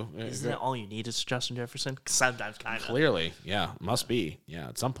too. Isn't it all you need is Justin Jefferson? Sometimes, kind of. Clearly, must be. Yeah,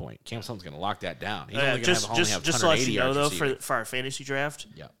 at some point, Cam Sutton's going to lock that down. He's only just going to have to let you know though, receiving. for our fantasy draft,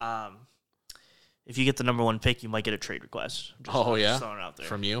 yeah. If you get the number 1 pick, you might get a trade request. Just throwing it out there.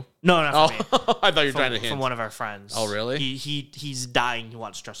 From you? No, not from me. I thought you were trying to hint. From one of our friends. Oh, really? He's dying. He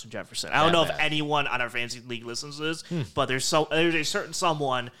wants Justin Jefferson. I don't know if anyone on our fantasy league listens to this, but there's a certain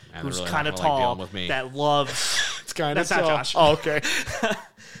someone who's really kind of tall that loves. It's kind of that's not Josh. Oh, okay.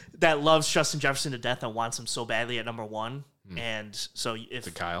 That loves Justin Jefferson to death and wants him so badly at number 1. And so if it's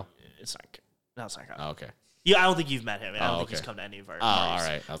Kyle, it's not Kyle. Oh, okay. Yeah, I don't think you've met him. I don't think he's come to any of our parties. All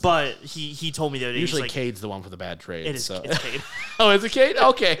right. Okay. But he told me that usually Cade's the one for the bad trade. It's Cade. Oh, is it Cade?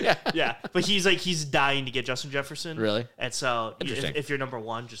 Okay. Yeah, but he's dying to get Justin Jefferson. Really? And so if you're number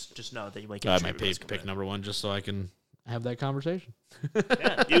 1, just know that you might get. I might pick number 1 just so I can have that conversation.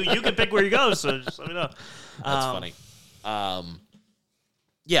 Yeah, you can pick where you go. So just let me know. That's funny.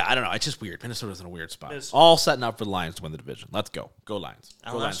 Yeah, I don't know. It's just weird. Minnesota's in a weird spot. All setting up for the Lions to win the division. Let's go. Go Lions.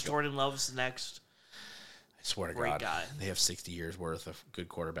 Unless Jordan Love's next. I swear to God, they have 60 years worth of good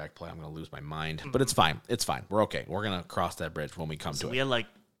quarterback play. I'm going to lose my mind, but it's fine. It's fine. We're okay. We're going to cross that bridge when we come to it. We had like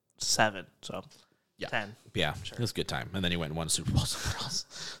 7, so 10. Yeah, sure. It was a good time. And then he went and won a Super Bowl somewhere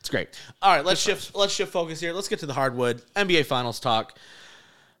else. It's great. All right, let's shift focus here. Let's get to the hardwood. NBA Finals talk.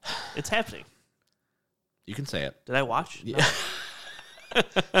 It's happening. You can say it. Did I watch? Yeah.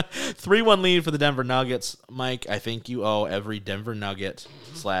 3-1 lead for the Denver Nuggets. Mike, I think you owe every Denver Nugget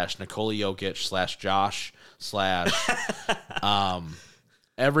 / Nikola Jokic / Josh /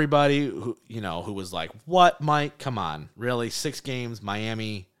 everybody who was like, what, Mike? Come on. Really? 6 games,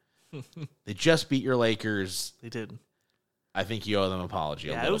 Miami. They just beat your Lakers. They did. I think you owe them an apology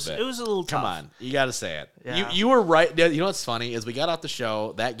a little bit. It was a little tough. Come on. You got to say it. Yeah. You were right. You know what's funny is we got off the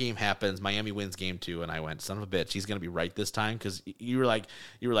show. That game happens. Miami wins game 2. And I went, son of a bitch. He's going to be right this time. Because you're like,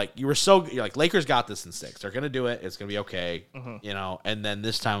 Lakers got this in 6. They're going to do it. It's going to be okay. Mm-hmm. And then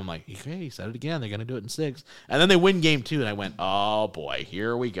this time I'm like, okay, he said it again. They're going to do it in 6. And then they win game 2. And I went, oh boy,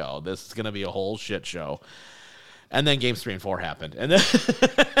 here we go. This is going to be a whole shit show. And then games 3 and 4 happened. And then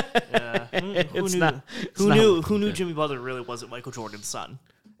who knew Jimmy Butler really wasn't Michael Jordan's son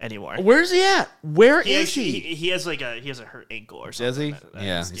anymore? Where's he at? Where is he? He has a hurt ankle or something. Does he?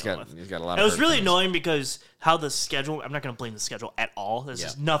 Yeah, he's got a lot of. It was really annoying because how the schedule. I'm not going to blame the schedule at all. This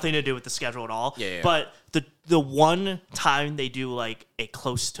has nothing to do with the schedule at all. Yeah. But the one time they do like a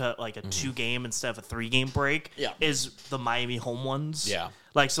close to like a 2-game instead of a 3-game break is the Miami home ones. Yeah.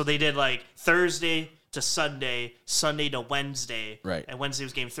 Like so they did like Thursday to Sunday, Sunday to Wednesday, right? And Wednesday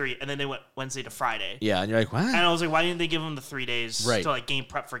was game 3, and then they went Wednesday to Friday. Yeah, and you're like, what? And I was like, why didn't they give them the 3 days to like game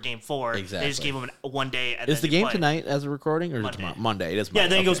prep for game 4? Exactly. They just gave them 1 day. And is then the game play. tonight as a recording or Monday? Monday. It is. Monday. Yeah,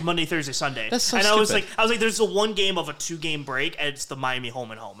 then it goes Monday, Thursday, Sunday. That's so and stupid. I was like, there's a 1 game of a 2-game break, and it's the Miami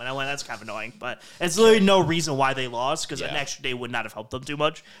home and home. And I went, that's kind of annoying, but it's literally no reason why they lost because an extra day would not have helped them too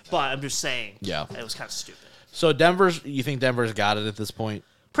much. But I'm just saying, it was kind of stupid. So you think Denver's got it at this point?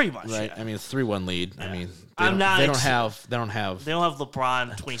 Pretty much, right? Yeah. I mean, it's 3-1 lead. Yeah. I mean, they don't have LeBron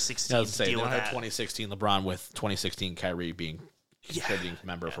 2016. They don't have 2016 LeBron with 2016 Kyrie being contributing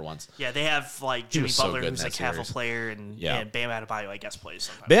member for once. Yeah, they have like Jimmy Butler, who's like half a player, and Bam Adebayo, I guess, plays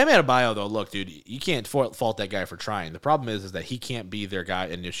sometimes. Bam Adebayo, though, look, dude, you can't fault that guy for trying. The problem is that he can't be their guy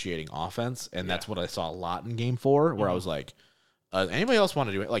initiating offense, and that's what I saw a lot in Game 4, where I was like, anybody else want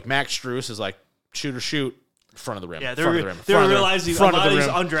to do it? Like Max Strus is like shoot or shoot. front of the rim. Yeah, front of the rim. they're realizing a lot of these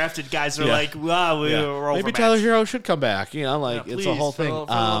rim. undrafted guys are like, wow, we're maybe overmatched. Tyler Hero should come back. You know, like Yeah, it's a whole thing. For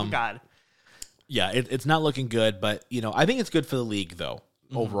the love of God. Yeah, it's not looking good, but I think it's good for the league though.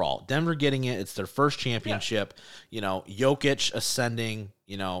 Overall, Denver getting it. It's their first championship. Jokic ascending.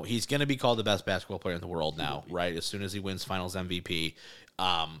 He's going to be called the best basketball player in the world now, right? As soon as he wins Finals MVP,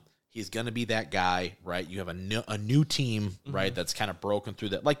 he's going to be that guy, right? You have a new team, right? That's kind of broken through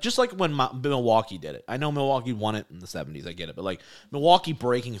that, just like when Milwaukee did it. I know Milwaukee won it in the 70s. I get it, but Milwaukee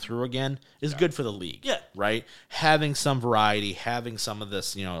breaking through again is good for the league, right? Having some variety, having some of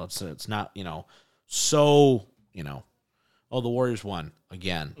this, it's not, so, oh, the Warriors won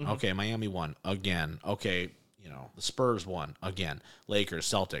again. Okay, Miami won again. Okay, the Spurs won again. Lakers,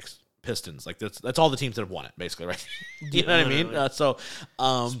 Celtics, Pistons. That's all the teams that have won it, basically, right? You know what I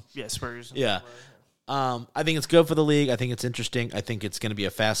mean? Spurs. Yeah. I think it's good for the league. I think it's interesting. I think it's going to be a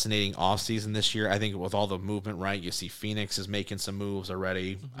fascinating offseason this year. I think with all the movement, right, you see Phoenix is making some moves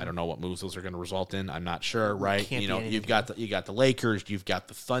already. I don't know what moves those are going to result in. I'm not sure, right? You've got the Lakers, you've got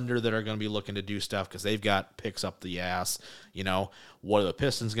the Thunder that are going to be looking to do stuff because they've got picks up the ass. What are the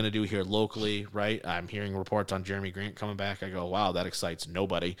Pistons going to do here locally, right? I'm hearing reports on Jeremy Grant coming back. I go, wow, that excites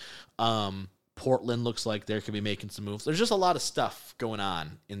nobody. Portland looks like they could be making some moves. There's just a lot of stuff going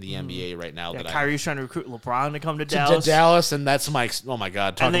on in the NBA right now. Yeah, Kyrie's trying to recruit LeBron to come to Dallas. To Dallas, and that's oh my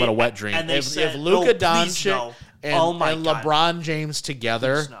God, talk about a wet dream. If Luka Doncic and LeBron James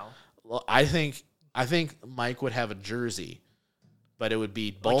together, I think Mike would have a jersey, but it would be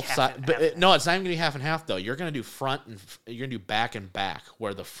both sides. No, it's not even going to be half and half though. You're going to do front and you're going to do back and back.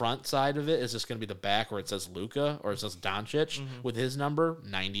 Where the front side of it is just going to be the back where it says Luka or it says Doncic with his number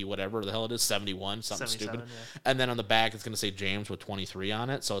 90, whatever the hell it is, 71, something stupid. Yeah. And then on the back it's going to say James with 23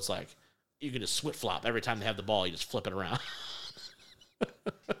 on it. So it's like you can just switch flop every time they have the ball. You just flip it around.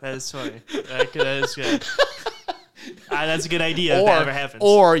 That is funny. That is good. That's a good idea if that ever happens.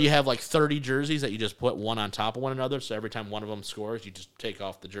 Or you have 30 jerseys that you just put one on top of one another. So every time one of them scores, you just take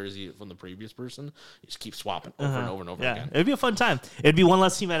off the jersey from the previous person. You just keep swapping over and over and over again. It'd be a fun time. It'd be one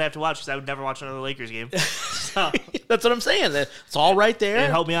less team I'd have to watch because I would never watch another Lakers game. So, that's what I'm saying. It's all right there. It'd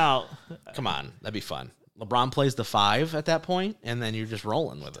help me out. Come on. That'd be fun. LeBron plays the 5 at that point, and then you're just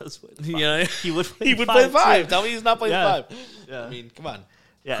rolling with it. He would play the 5. Tell me he's not playing the 5. Yeah. I mean, come on.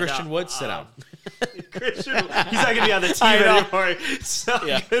 Yeah, Christian Wood, sit down. Christian, he's not going to be on the team anymore. So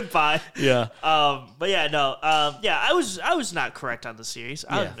goodbye. Yeah. But yeah, no. I was not correct on the series.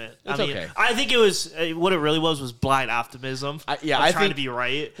 I'll admit. Okay. I think it was what it really was blind optimism. I think trying to be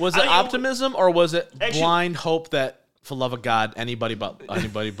right. Was it optimism or was it blind hope that, for love of God, anybody but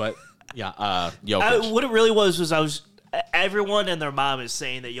Jokic? What it really was everyone and their mom is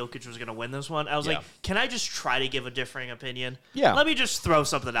saying that Jokic was going to win this one. I was like, can I just try to give a differing opinion? Yeah. Let me just throw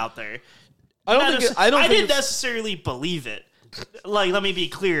something out there. I didn't necessarily believe it. Let me be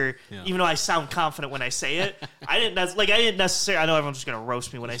clear. Yeah. Even though I sound confident when I say it, I didn't necessarily. I know everyone's just going to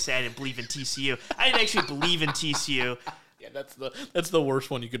roast me when I say I didn't believe in TCU. I didn't actually believe in TCU. Yeah, that's the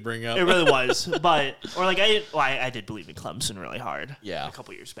worst one you could bring up. It really was, I did believe in Clemson really hard. Yeah. A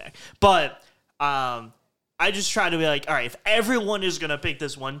couple years back, but I just try to be like, all right, if everyone is gonna pick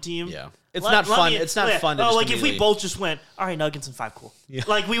this one team, it's not fun. It's not fun. If we both just went, all right, Nuggets in 5, cool. Yeah.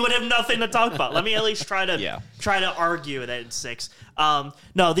 We would have nothing to talk about. Let me at least try to argue that in 6.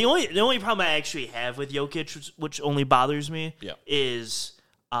 No, the only problem I actually have with Jokic, which only bothers me, is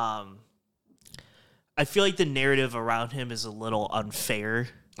I feel like the narrative around him is a little unfair.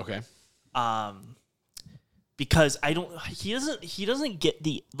 Okay. Because he doesn't get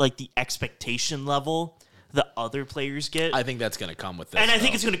the expectation level the other players get. I think that's going to come with this. And I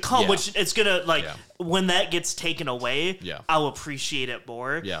think it's going to come, which it's going to, when that gets taken away, I'll appreciate it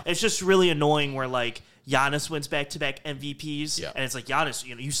more. Yeah. It's just really annoying where, Giannis wins back-to-back MVPs, and it's like, Giannis,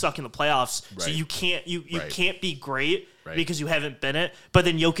 you suck in the playoffs, so you can't can't be great because you haven't been it. But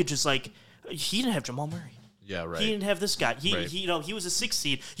then Jokic is he didn't have Jamal Murray. Yeah, right. He didn't have this guy. He was a 6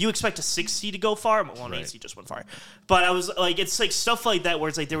 seed. You expect a 6 seed to go far? Well, an 8 seed just went far. But I was it's stuff like that where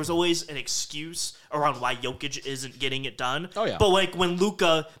it's there was always an excuse around why Jokic isn't getting it done. Oh yeah. But when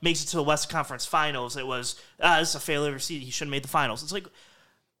Luka makes it to the West Conference Finals, it was this is a failure seed. He should have made the finals. It's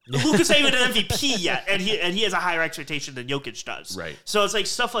Luka's not even an MVP yet, and he has a higher expectation than Jokic does. Right. So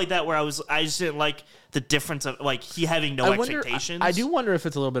it's stuff like that where I just didn't like the difference of he having no expectations. I do wonder if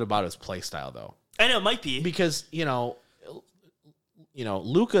it's a little bit about his play style though. I know it might be because Luka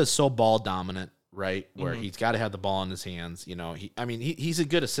is so ball dominant, right? Where he's got to have the ball in his hands. He's a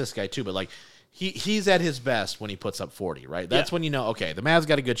good assist guy too, but he's at his best when he puts up 40, right? That's when okay, the Mavs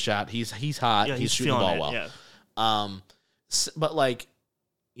got a good shot. He's hot. He's shooting the ball well. Yeah. But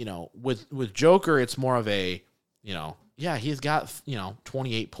with Joker, it's more of a, yeah, he's got,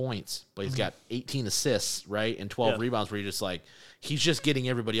 28 points, but he's got 18 assists, right? And 12 rebounds where you're just like, he's just getting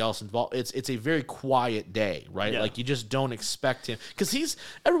everybody else involved. It's a very quiet day, right? Yeah. Like you just don't expect him because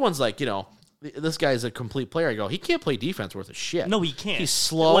everyone's like, this guy's a complete player. I go, he can't play defense worth a shit. No, he can't. He's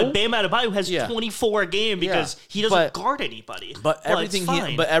slow. Like Bam Adebayo has 24 a game because he doesn't guard anybody. But everything,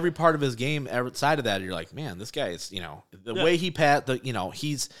 fine. but every part of his game, outside of that, you're like, man, this guy is, the way he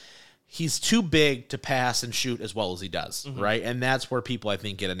he's too big to pass and shoot as well as he does, right? And that's where people, I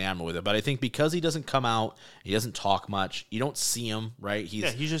think, get enamored with it. But I think because he doesn't come out, he doesn't talk much, you don't see him, right? He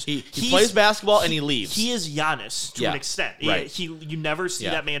plays basketball and he leaves. He is Giannis to an extent. Right. You never see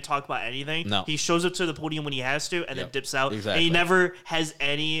that man talk about anything. No. He shows up to the podium when he has to and then dips out. Exactly. And he never has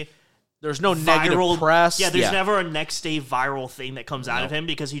any... There's no negative press. Yeah, there's never a next day viral thing that comes out of him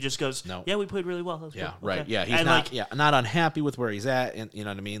because he just goes, No. yeah, we played really well. That was Yeah, cool. right. Okay. Yeah, he's not unhappy with where he's at, and you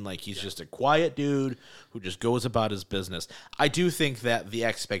know what I mean? Like he's just a quiet dude who just goes about his business. I do think that the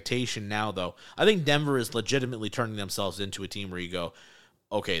expectation now, though, I think Denver is legitimately turning themselves into a team where you go,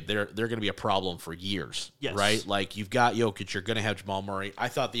 okay, they're going to be a problem for years, right? Like you've got Jokic, you're going to have Jamal Murray. I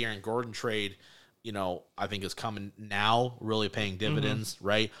thought the Aaron Gordon trade, I think is coming now, really paying dividends,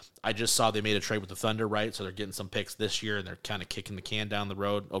 right? I just saw they made a trade with the Thunder, right? So they're getting some picks this year, and they're kind of kicking the can down the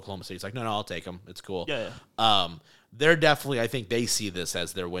road. Oklahoma State's like, no, I'll take them. It's cool. Yeah. They're definitely, I think they see this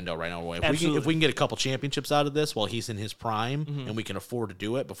as their window right now. If we can get a couple championships out of this while he's in his prime, and we can afford to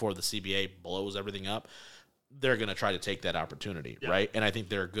do it before the CBA blows everything up, they're going to try to take that opportunity, right? And I think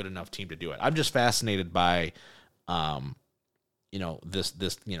they're a good enough team to do it. I'm just fascinated by this,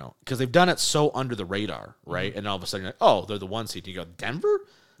 because they've done it so under the radar, right? And all of a sudden, you're like, oh, they're the one seed. You go, Denver?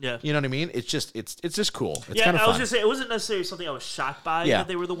 Yeah. You know what I mean? It's just cool. It's yeah, kind of I fun. was gonna say it wasn't necessarily something I was shocked by that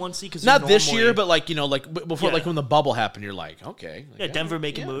they were the one seed because not this year, but like before, like when the bubble happened, you're like, okay, Denver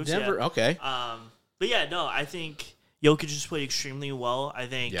making moves. Denver, okay. But yeah, no, I think Jokic just played extremely well. I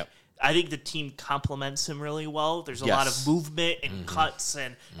think the team complements him really well. There's a lot of movement and cuts,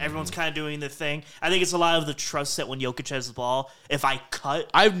 and everyone's kind of doing the thing. I think it's a lot of the trust that when Jokic has the ball, if I cut...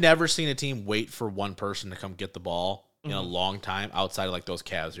 I've never seen a team wait for one person to come get the ball in a long time outside of like those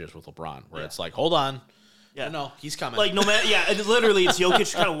Cavs years with LeBron, where it's like, hold on. Yeah. No, he's coming. Like, no matter... Yeah, and literally, it's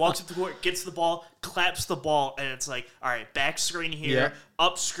Jokic kind of walks up the court, gets the ball, claps the ball, and it's like, all right, back screen here,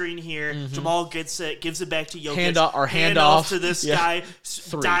 up screen here. Jamal gets it, gives it back to Jokic. Hand off to this guy,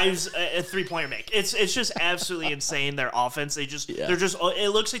 dives a three-pointer make. It's just absolutely insane, their offense. They're just, it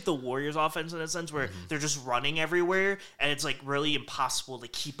looks like the Warriors offense in a sense where they're just running everywhere, and it's like really impossible to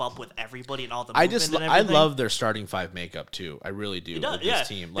keep up with everybody and all the movement and everything. I love their starting five makeup, too. I really do with this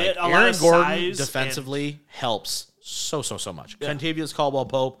team. Like, Aaron Gordon defensively helps so much. Yeah. Kentavious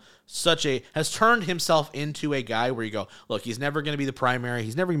Caldwell-Pope has turned himself into a guy where you go, look, he's never going to be the primary,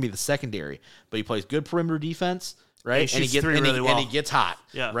 he's never going to be the secondary, but he plays good perimeter defense, right? And he gets hot,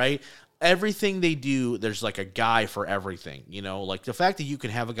 right? Everything they do, there's like a guy for everything, like the fact that you can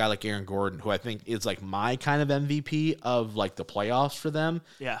have a guy like Aaron Gordon, who I think is like my kind of MVP of like the playoffs for them,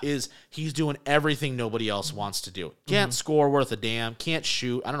 is he's doing everything nobody else wants to do. Can't score worth a damn, can't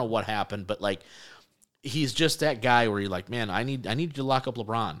shoot. I don't know what happened, but like, he's just that guy where you're like, man, I need you to lock up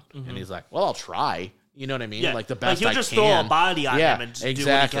LeBron. And he's like, well, I'll try. You know what I mean? Yeah. Like the best he'll I just can. throw a body on him and just exactly.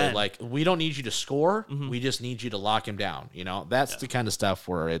 do what he can. Like we don't need you to score. We just need you to lock him down. That's the kind of stuff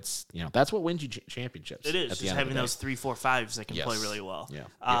where it's that's what wins you championships. It is at the just end having of the those 3-4-5s that can play really well. Yeah.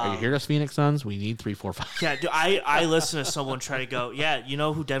 Are you hear us, Phoenix Suns? We need 3-4-5. Yeah. I listened to someone try to go. Yeah, you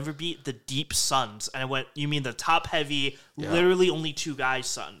know who Denver beat? The Deep Suns. And I went, you mean the top heavy, literally only two guys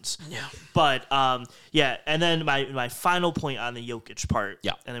Suns? Yeah. But and then my final point on the Jokic part.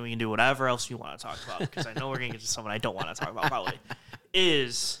 Yeah. And then we can do whatever else you want to talk about because I know we're gonna get to someone I don't want to talk about probably.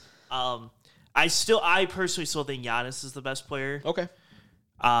 Is I personally still think Giannis is the best player. Okay.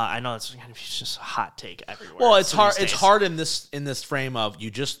 I know it's gonna be just a hot take everywhere. Well, it's hard. It's hard in this frame of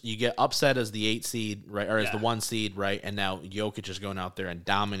you get upset as the 8 seed, right, or as the 1 seed, right, and now Jokic is going out there and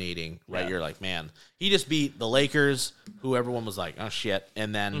dominating, right. You're like, man, he just beat the Lakers, who everyone was like, oh shit,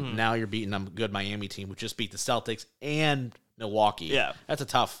 and then now you're beating a good Miami team who just beat the Celtics and Milwaukee. Yeah, that's a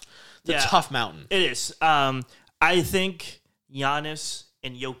tough mountain. It is. I think Giannis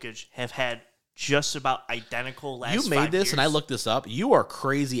and Jokic have had just about identical last 5 years. You made this, and I looked this up. You are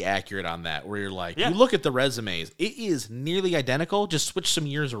crazy accurate on that, where you're like, you look at the resumes. It is nearly identical. Just switch some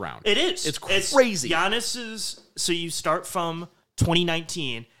years around. It is. It's crazy. Giannis's, so you start from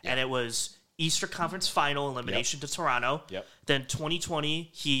 2019, and it was Eastern Conference Final elimination to Toronto. Yep. Then 2020,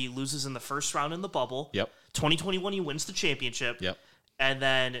 he loses in the first round in the bubble. Yep. 2021, he wins the championship. Yep. And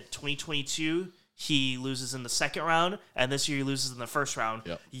then 2022, he loses in the second round, and this year he loses in the first round.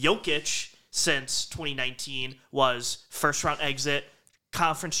 Yep. Jokic, since 2019, was first round exit,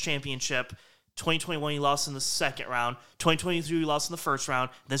 conference championship. 2021, he lost in the second round. 2023, he lost in the first round.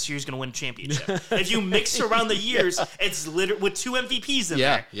 This year, he's going to win a championship. If you mix around the years, it's literally with 2 MVPs in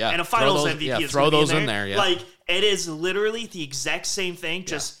there. Yeah. And a finals MVP. Yeah, is throw gonna be those in there. Yeah. Like, it is literally the exact same thing,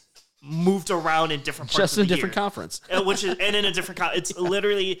 just moved around in different parts Just of the in a different year. conference. Which is, and in a different it's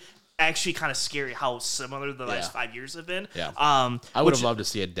literally actually kind of scary how similar the last 5 years have been. Yeah. I would have loved to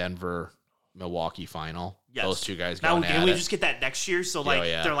see a Denver Milwaukee final. Yes. Those two guys now going can at we it. just get that next year? So like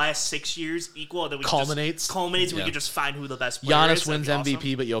their last 6 years equal, and then we Culminates. culminates. Yeah. We could just find who the best player is. Giannis wins That'd be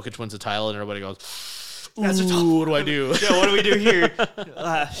MVP, but Jokic wins the title, and everybody goes, That's "Ooh, what do I do?" Yeah, what do we do here?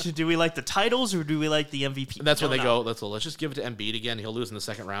 Do we like the titles or do we like the MVP? And that's when they go, let's just give it to Embiid again. He'll lose in the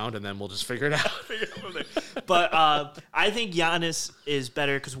second round, and then we'll just figure it out. But I think Giannis is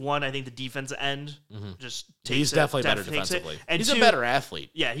better because, one, I think the defensive end just takes He's it, definitely better takes it. defensively. And He's two, a better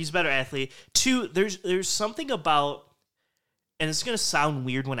athlete. Yeah, he's a better athlete. Two, there's something about, and it's going to sound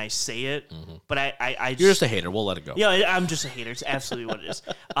weird when I say it, but I You're just a hater. We'll let it go. yeah, I'm just a hater. It's absolutely what it is.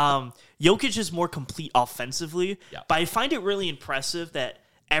 Jokic is more complete offensively, but I find it really impressive that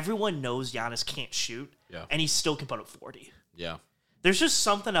everyone knows Giannis can't shoot, and he still can put up 40. Yeah. There's just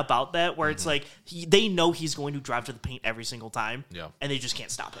something about that where it's like they know he's going to drive to the paint every single time, and they just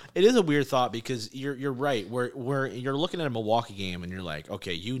can't stop him. It is a weird thought because you're right. Where you're looking at a Milwaukee game and you're like,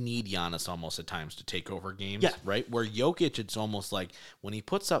 okay, you need Giannis almost at times to take over games, right? Where Jokic, it's almost like when he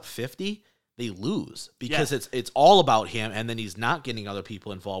puts up 50, they lose because it's all about him, and then he's not getting other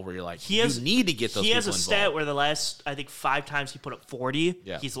people involved. Where you're like, you need to get those. He has a stat where the last 5 times he put up 40,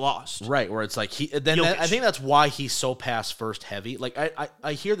 he's lost. Right, where it's like I think that's why he's so pass first heavy. Like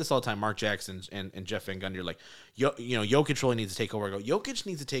I hear this all the time. Mark Jackson and Jeff Van Gundy are like, Jokic really needs to take over. I go, Jokic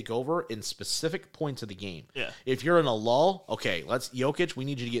needs to take over in specific points of the game. Yeah. If you're in a lull, okay, Jokic, we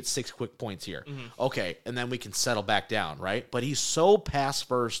need you to get 6 quick points here. Okay, and then we can settle back down, right? But he's so pass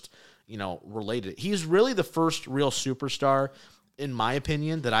first. Related. He's really the first real superstar, in my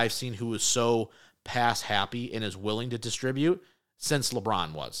opinion, that I've seen who is so pass happy and is willing to distribute since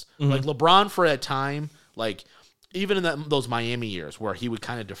LeBron was. Like LeBron for a time, like even in those Miami years where he would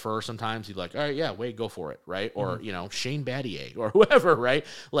kind of defer sometimes, he'd be like, all right, yeah, Wade, go for it, right? Or, Shane Battier or whoever, right?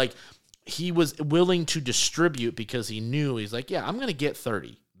 Like he was willing to distribute because he knew he's like, yeah, I'm going to get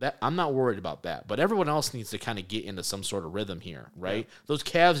 30. That I'm not worried about that, but everyone else needs to kind of get into some sort of rhythm here, right? Yeah. Those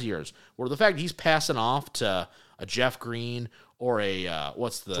Cavs years, where the fact he's passing off to a Jeff Green or a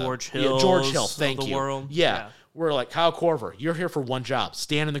George Hill, thank you. World. Yeah, we're like Kyle Korver. You're here for one job: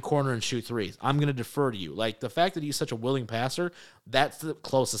 stand in the corner and shoot threes. I'm going to defer to you. Like the fact that he's such a willing passer, that's the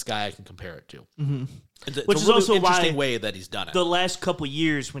closest guy I can compare it to. It's Which a is really also interesting why way that he's done it. The last couple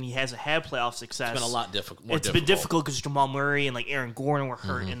years when he hasn't had playoff success, It's been a lot difficult. Been difficult because Jamal Murray and like Aaron Gordon were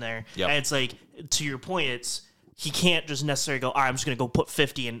hurt in there, Yep. and it's like to your point, it's he can't just necessarily go, all right, I'm just going to go put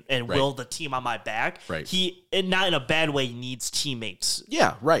 50 and will the team on my back. Right. He, and not in a bad way, needs teammates.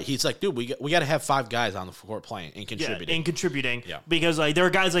 Yeah, right. He's like, dude, we got to have 5 guys on the court playing and contributing. Yeah, and contributing. Yeah. Because like there are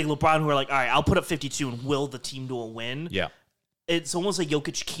guys like LeBron who are like, all right, I'll put up 52 and will the team to a win. Yeah. It's almost like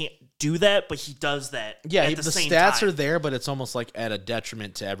Jokic can't do that, but he does that. Yeah, at the the same stats time. are there, but it's almost like at a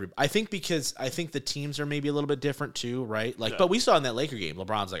detriment to everybody. I think because the teams are maybe a little bit different too, right? Like, but we saw in that Laker game,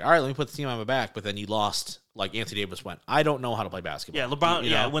 LeBron's like, all right, let me put the team on my back, but then he lost. Like Anthony Davis went, I don't know how to play basketball. Yeah, LeBron.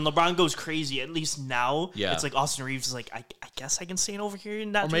 You know? When LeBron goes crazy, at least now, Yeah. it's like Austin Reeves is like, I guess I can stand over here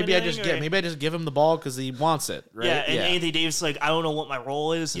and not. Or do maybe anything, maybe I just give him the ball because he wants it, right? Yeah, and Anthony Davis is like, I don't know what my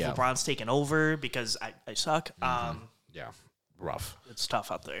role is if Yeah. LeBron's taking over because I suck. Yeah, rough. It's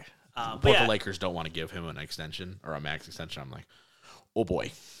tough out there. But But yeah, the Lakers don't want to give him an extension or a max extension. I'm like, oh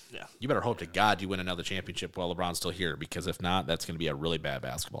boy. yeah, You better hope to God you win another championship while LeBron's still here, because if not, that's going to be a really bad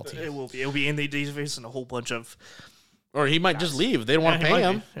basketball team. it will be. It'll be Anthony Davis and a whole bunch of. Or he might just leave. They don't want to he pay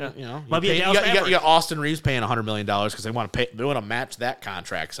might him. be, yeah. You know, Might be you, a pay, Dallas you got Mavericks. Austin Reeves paying $100 million because they want to pay. They want to match that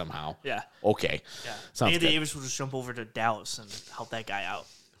contract somehow. Yeah, Okay. yeah. Sounds Anthony good. Davis will just jump over to Dallas and help that guy out.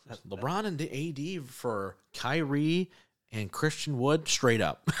 LeBron and AD for Kyrie and Christian Wood, straight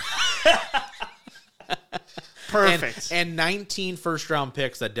up. Perfect. And 19 first-round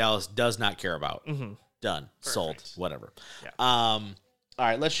picks that Dallas does not care about. Done. Sold. Whatever. Yeah. All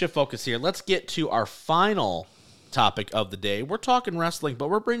right, let's shift focus here. Let's get to our final topic of the day. We're talking wrestling, but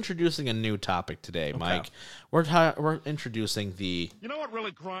we're introducing a new topic today, Mike. We're introducing the You know what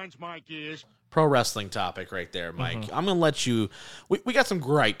really grinds my gears? pro wrestling topic right there, Mike. I'm going to let you... We got some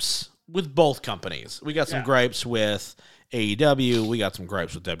gripes. with both companies. We got some gripes with AEW. We got some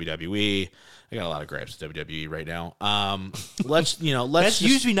gripes with WWE. I got a lot of gripes with WWE right now. That's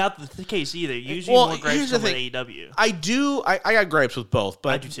usually not the case either. Usually more gripes come with AEW. I got gripes with both,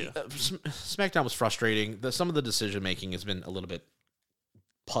 but I do too. SmackDown was frustrating. Some of the decision making has been a little bit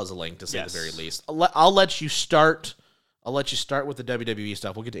puzzling, to say the very least. I'll let you start. I'll let you start with the WWE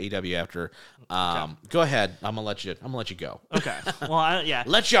stuff. We'll get to AEW after. Go ahead. I'm gonna let you go. Okay. Well,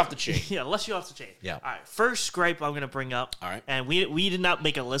 let you off the chain. Yeah, let you off the chain. Yeah. All right. First gripe I'm gonna bring up. All right. And we did not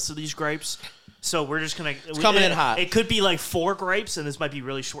make a list of these gripes, so we're just gonna. It's coming in hot. It could be like 4 gripes, and this might be a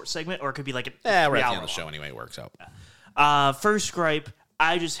really short segment, or it could be like a we're at the end of of the show anyway. It works out. First gripe.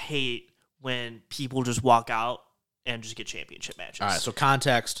 I just hate when people just walk out and just get championship matches. All right. So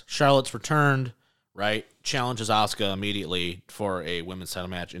context: Charlotte's returned. Right, challenges Asuka immediately for a women's title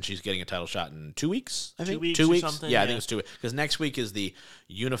match, and she's getting a title shot in 2 weeks. I think 2 weeks. Or something, I think it's 2 weeks because next week is the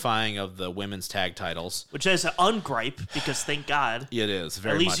unifying of the women's tag titles, which is an ungripe because thank God it is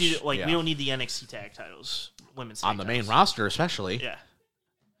very. At least much, we don't need the NXT tag titles, women's tag on the main roster, especially. Yeah.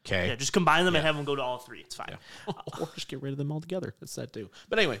 Okay. Yeah, just combine them and have them go to all 3. It's fine. Yeah. Or just get rid of them altogether. That's that too.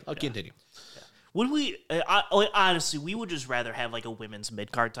 But anyway, I'll continue. Yeah. Would we? Honestly, we would just rather have like a women's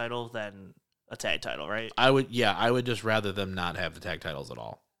mid card title than a tag title, right? I would just rather them not have the tag titles at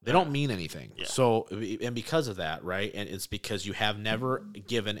all. They don't mean anything. Yeah. So, and because of that, right? And it's because you have never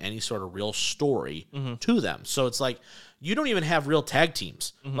given any sort of real story to them. So it's like you don't even have real tag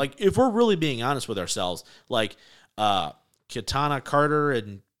teams. Like if we're really being honest with ourselves, like Katana Carter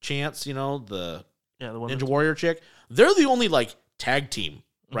and Chance, the Ninja Warrior chick, they're the only like tag team.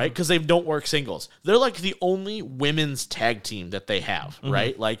 Right? Because they don't work singles. They're like the only women's tag team that they have,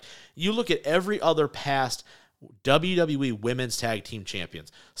 right? Like, you look at every other past WWE women's tag team champions.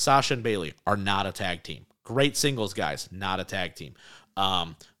 Sasha and Bayley are not a tag team. Great singles guys, not a tag team.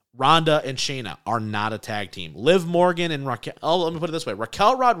 Ronda and Shayna are not a tag team. Liv Morgan and Raquel, let me put it this way.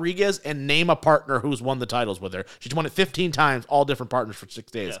 Raquel Rodriguez, and name a partner who's won the titles with her. She's won it 15 times, all different partners for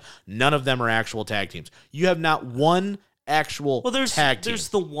 6 days. Yeah. None of them are actual tag teams. You have not one actual tag team. There's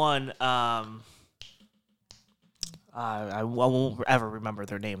the one I won't ever remember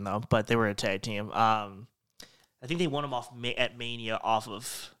their name though, but they were a tag team. I think they won them off at Mania off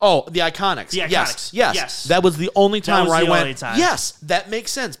of the Iconics. The Iconics. Yes. That was the only time where I went. Yes, that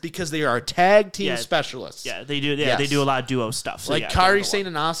makes sense because they are tag team specialists. Yeah, they do. Yeah, they do a lot of duo stuff. So like Kairi Sane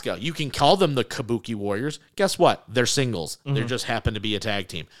and Asuka, you can call them the Kabuki Warriors. Guess what? They're singles. They just happen to be a tag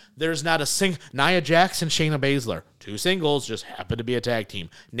team. There's not a Nia Jax and Shayna Baszler, 2 singles, just happen to be a tag team.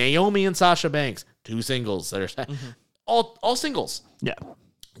 Naomi and Sasha Banks, 2 singles. There's all singles. Yeah.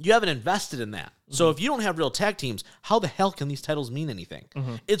 You haven't invested in that. So if you don't have real tag teams, how the hell can these titles mean anything?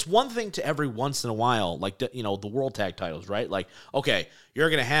 It's one thing to every once in a while, like the world tag titles, right? Like, okay, you're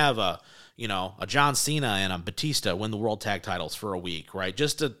gonna have a John Cena and a Batista win the world tag titles for a week, right?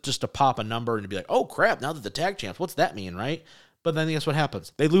 Just to pop a number and to be like, oh crap, now that the tag champs, what's that mean, right? But then guess what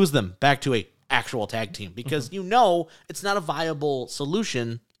happens? They lose them back to a actual tag team because it's not a viable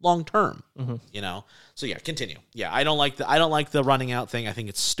solution long term. So yeah, continue. Yeah, I don't like the running out thing. I think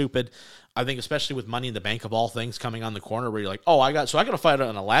it's stupid. I think especially with Money in the Bank of all things coming on the corner where you're like, oh, I got to fight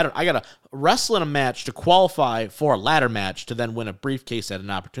on a ladder. I got to wrestle in a match to qualify for a ladder match to then win a briefcase at an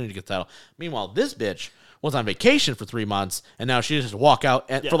opportunity to get the title. Meanwhile, this bitch was on vacation for 3 months and now she just walk out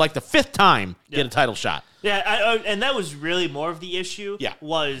and for like the 5th time get a title shot. Yeah, and that was really more of the issue. Yeah.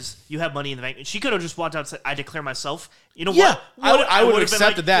 Was you have Money in the Bank. She could have just walked out and said, I declare myself. You know what? I would have like,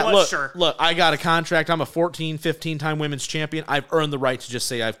 accepted that. You know what? Look, I got a contract. I'm a 14, 15-time women's champion. I've earned the right to just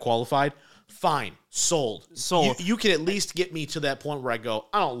say I've qualified. Fine. Sold. You can at least get me to that point where I go,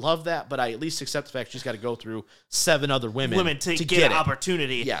 I don't love that, but I at least accept the fact she's got to go through 7 other women to get an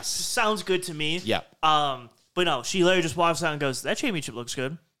opportunity. Yes. Sounds good to me. Yeah. But no, she literally just walks out and goes, that championship looks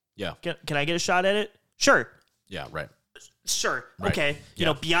good. Yeah. Can I get a shot at it? Sure. Yeah, right. Sure. Right. Okay. You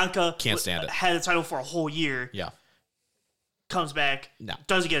know, Bianca can't stand it. Had a title for a whole year. Yeah. Comes back. No.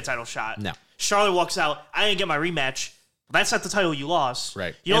 Doesn't get a title shot. No. Charlotte walks out. I didn't get my rematch. That's not the title you lost.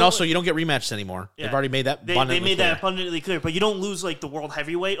 Right. And also, you don't get rematches anymore. Yeah. They've already made that abundantly They made clear. that abundantly clear. But you don't lose, like, the world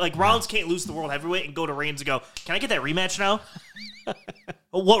heavyweight. Like, Rollins can't lose the world heavyweight and go to Reigns and go, can I get that rematch now?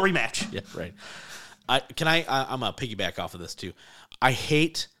 What rematch? Yeah, right. I'm going to piggyback off of this, too. I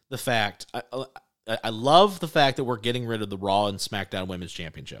hate the fact... I love the fact that we're getting rid of the Raw and SmackDown Women's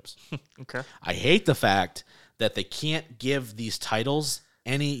Championships. Okay. I hate the fact that they can't give these titles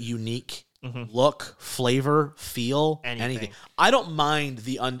any unique look, flavor, feel, anything. I don't mind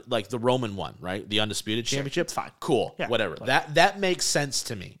the Roman one, right? The Undisputed Championship. It's fine. Cool. Yeah, whatever. That makes sense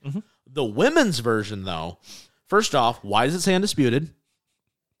to me. The women's version, though, first off, why does it say Undisputed?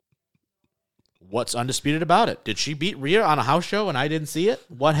 What's undisputed about it? Did she beat Rhea on a house show and I didn't see it?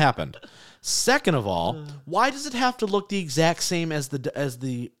 What happened? Second of all, why does it have to look the exact same as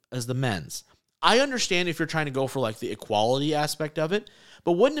the men's? I understand if you're trying to go for like the equality aspect of it,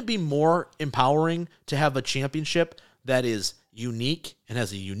 but wouldn't it be more empowering to have a championship that is unique and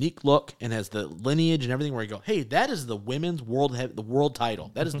has a unique look and has the lineage and everything where you go, hey, that is the women's world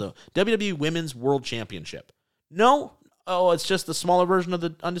title. That is the WWE Women's World Championship. No? Oh, it's just the smaller version of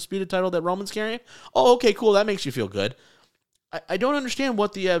the undisputed title that Roman's carrying? Oh, okay, cool. That makes you feel good. I don't understand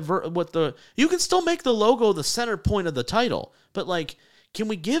what the you can still make the logo the center point of the title, but like, can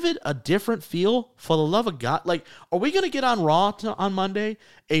we give it a different feel for the love of God? Like, are we going to get on Raw on Monday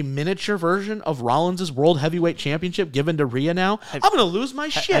a miniature version of Rollins' World Heavyweight Championship given to Rhea now? I'm going to lose my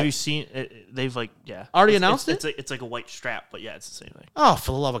shit. Have you seen it? They've already announced it? It's like a white strap, but yeah, it's the same thing. Oh,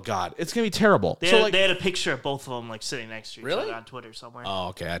 for the love of God. It's going to be terrible. They had a picture of both of them like sitting next to each other on Twitter somewhere. Oh,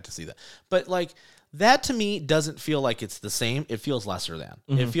 okay. I had to see that. But like, that to me doesn't feel like it's the same. It feels lesser than.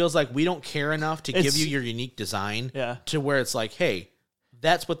 It feels like we don't care enough to give you your unique design to where it's like, hey,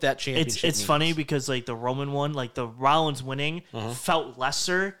 that's what that championship It's means. funny because like the Roman one, like the Rollins winning felt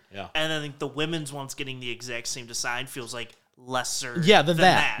lesser. Yeah. And then like, the women's one's getting the exact same design feels like lesser than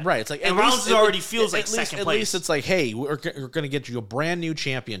that. Right. It's like, and Rollins already feels like second place. At least it's like, hey, we're going to get you a brand new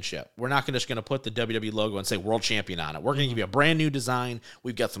championship. We're not just going to put the WWE logo and say world champion on it. We're going to give you a brand new design.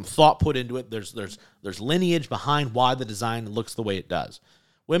 We've got some thought put into it. There's lineage behind why the design looks the way it does.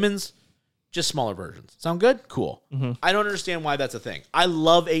 Women's, just smaller versions. Sound good? Cool. I don't understand why that's a thing. I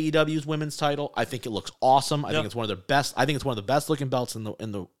love AEW's women's title. I think it looks awesome. I think it's one of their best. I think it's one of the best looking belts in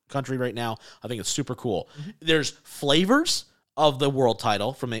the country right now. I think it's super cool. There's flavors of the world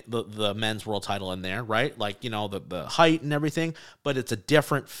title from the men's world title in there, right? Like, the height and everything, but it's a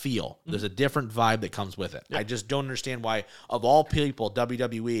different feel. There's a different vibe that comes with it. I just don't understand why, of all people,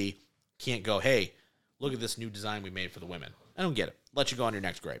 WWE can't go, hey, look at this new design we made for the women. I don't get it. Let you go on your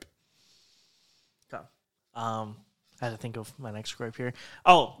next gripe. I had to think of my next gripe here.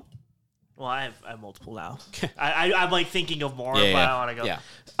 Oh, well, I have multiple now. I'm like thinking of more, but I don't want to go. Yeah.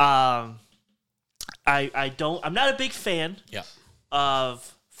 I'm not a big fan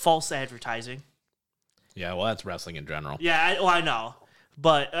of false advertising. Yeah, well, that's wrestling in general. Yeah, I know.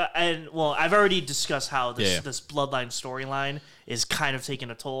 But, I've already discussed how this Bloodline storyline is kind of taking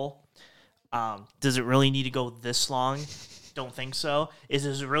a toll. Does it really need to go this long? Don't think so.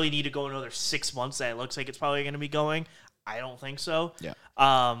 Does it really need to go another 6 months that it looks like it's probably going to be going? I don't think so. Yeah.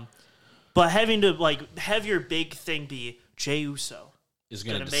 But having to have your big thing be Jey Uso is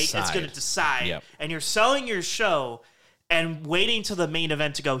going to decide. It's going to decide, and you're selling your show and waiting till the main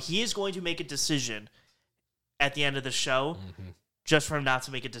event to go. He is going to make a decision at the end of the show, just for him not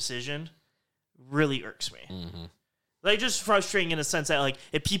to make a decision. Really irks me. Like, just frustrating in a sense that like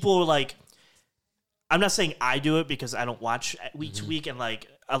if people are like. I'm not saying I do it because I don't watch week to week, and like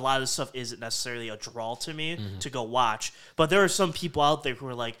a lot of the stuff isn't necessarily a draw to me to go watch. But there are some people out there who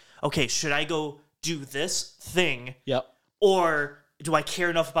are like, okay, should I go do this thing? Yep. Or do I care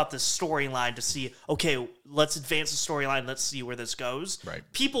enough about this storyline to see, okay, let's advance the storyline, let's see where this goes. Right.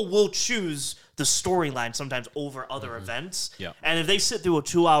 People will choose the storyline sometimes over other events. Yeah. And if they sit through a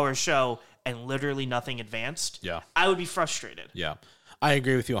 2-hour show and literally nothing advanced, I would be frustrated. Yeah. I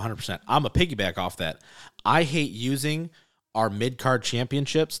agree with you 100%. I'm a piggyback off that. I hate using our mid-card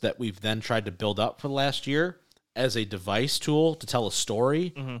championships that we've then tried to build up for the last year as a device tool to tell a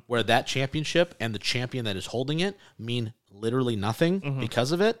story where that championship and the champion that is holding it mean literally nothing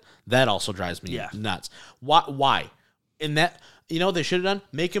because of it. That also drives me nuts. Why? In that, they should have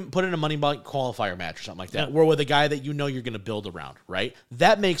done? Put in a Money Bank qualifier match or something like that, where with a guy that you're going to build around, right?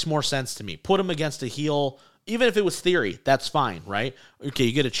 That makes more sense to me. Put him against a heel. Even if it was Theory, that's fine, right? Okay,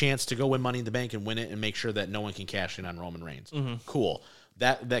 you get a chance to go win Money in the Bank and win it and make sure that no one can cash in on Roman Reigns. Cool.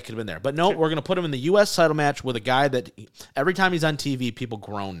 That could have been there. But no, we're going to put him in the U.S. title match with a guy that every time he's on TV, people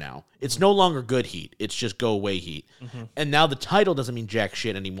groan now. It's no longer good heat. It's just go away heat. And now the title doesn't mean jack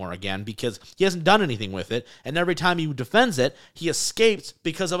shit anymore again because he hasn't done anything with it. And every time he defends it, he escapes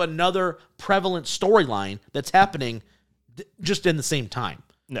because of another prevalent storyline that's happening just in the same time.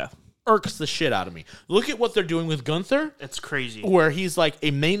 No. Irks the shit out of me. Look at what they're doing with Gunther. It's crazy. Where he's like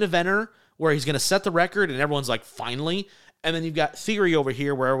a main eventer, where he's going to set the record, and everyone's like, finally. And then you've got Theory over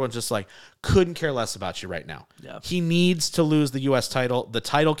here, where everyone's just like, couldn't care less about you right now. Yeah. He needs to lose the U.S. title. The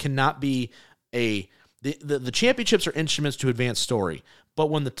title cannot be the championships are instruments to advance story. But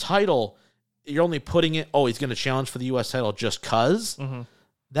when the title, you're only putting it, he's going to challenge for the U.S. title just because.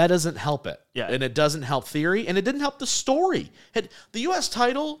 That doesn't help it. Yeah. And it doesn't help Theory, and it didn't help the story. The U.S.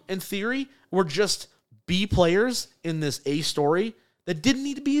 title and Theory were just B players in this A story that didn't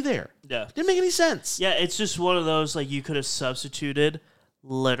need to be there. Yeah. Didn't make any sense. Yeah, it's just one of those, like, you could have substituted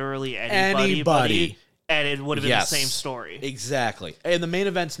literally anybody. And it would have been the same story. Exactly. In the main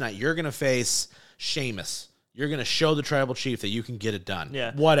event tonight, you're going to face Sheamus. You're going to show the tribal chief that you can get it done.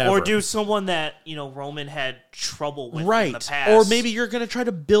 Yeah. Whatever. Or do someone that, Roman had trouble with in the past. Or maybe you're going to try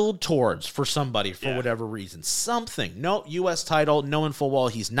to build towards for somebody for whatever reason. Something. No U.S. title, knowing full well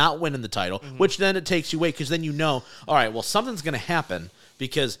he's not winning the title, which then it takes you away because then all right, well, something's going to happen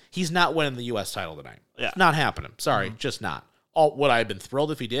because he's not winning the U.S. title tonight. Yeah. It's not happening. Sorry, just not. Would I have been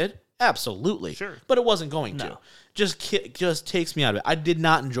thrilled if he did? Absolutely. Sure. But it wasn't going to. Just takes me out of it. I did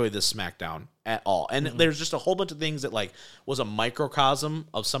not enjoy this SmackDown at all. And there's just a whole bunch of things that was a microcosm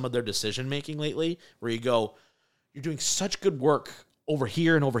of some of their decision making lately where you go, you're doing such good work over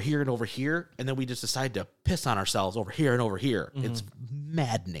here and over here and over here, and then we just decide to piss on ourselves over here and over here. It's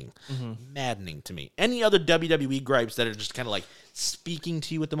maddening. Maddening to me. Any other WWE gripes that are just kind of speaking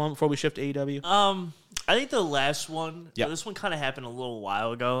to you at the moment before we shift to AEW? I think the last one, this one kind of happened a little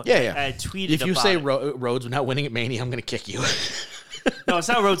while ago. Yeah. I tweeted if you about say it. Rhodes not winning at Mania, I'm going to kick you. No, it's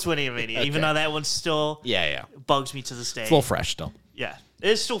not Rhodes winning at Mania, even though that one still bugs me to this day. It's a little fresh still. Yeah, it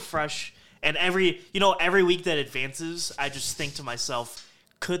is still fresh. And every week that advances, I just think to myself,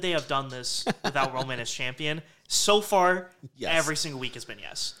 could they have done this without Roman as champion? So far, every single week has been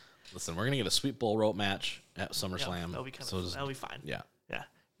yes. Listen, we're going to get a sweet bull rope match at SummerSlam. Yeah, that'll be that'll be fine. Yeah.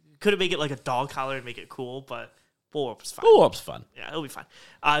 Could have made it like a dog collar and make it cool, but bull rope is fine. Bull rope's fun. Yeah, it'll be fine.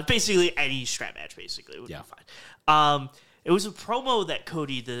 Basically, any strap match basically would be fine. It was a promo that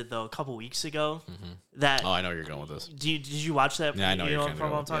Cody did a couple weeks ago. That I know where you're going with this. Did you watch that? Yeah, I know. You know what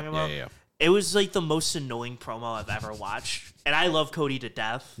promo I'm talking about. Yeah. It was like the most annoying promo I've ever watched, and I love Cody to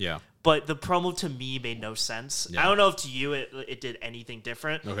death. Yeah. But the promo to me made no sense. I don't know if to you it did anything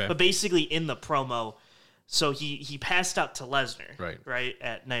different. Okay. But basically in the promo, so he passed out to Lesnar, right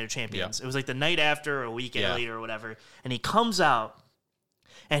at Night of Champions. Yeah. It was like the night after or a weekend later or whatever. And he comes out,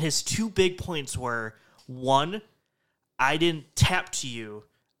 and his two big points were, one, I didn't tap to you,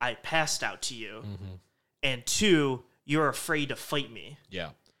 I passed out to you. And two, you're afraid to fight me. Yeah.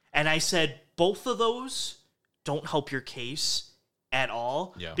 And I said, both of those don't help your case at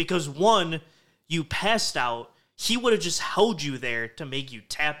all. Yeah. Because one, you passed out, he would have just held you there to make you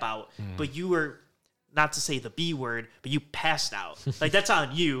tap out, but you were, not to say the B word, but you passed out. That's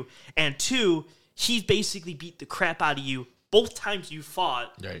on you. And two, he basically beat the crap out of you both times you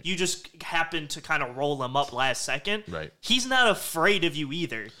fought. Right. You just happened to kind of roll him up last second. Right. He's not afraid of you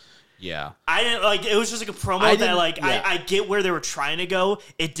either. Yeah. I didn't it was just a promo I get where they were trying to go.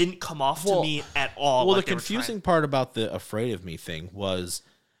 It didn't come off to me at all. Well, the confusing part about the afraid of me thing was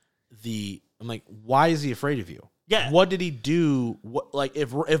I'm like, why is he afraid of you? Yeah. What did he do?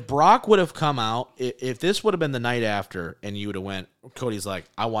 If Brock would have come out, if this would have been the night after, and you would have went, Cody's like,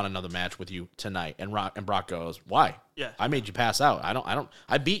 I want another match with you tonight, and Brock goes, why? Yeah. I made you pass out.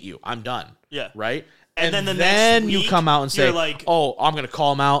 I beat you. I'm done. Yeah. Right. And then the next you week, come out and say, like, "Oh, I'm going to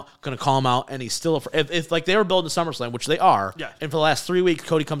call him out. And he's still afraid. If they were building SummerSlam, which they are, and for the last 3 weeks,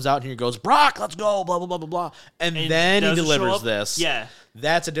 Cody comes out and he goes, "Brock, let's go," blah blah blah blah blah, and then he delivers this. Yeah,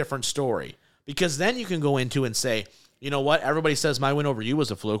 that's a different story because then you can go into and say, you know what? Everybody says my win over you was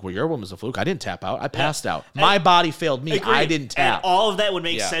a fluke. Well, your win was a fluke. I didn't tap out. I passed out. My body failed me. Agreed. I didn't tap. And all of that would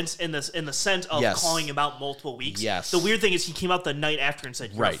make sense in the sense of calling him out multiple weeks. Yes. The weird thing is he came out the night after and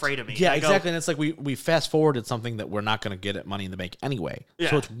said, "You're afraid of me." Yeah, exactly. And it's like we fast forwarded something that we're not going to get at Money in the Bank anyway.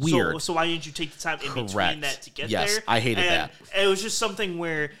 Yeah. So it's weird. So why didn't you take the time in between that to get there? Yes, I hated that. It was just something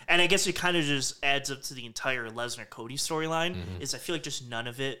where, and I guess it kind of just adds up to the entire Lesnar Cody storyline. Is I feel like just none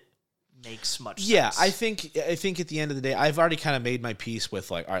of it makes much sense. Yeah, I think at the end of the day, I've already kind of made my peace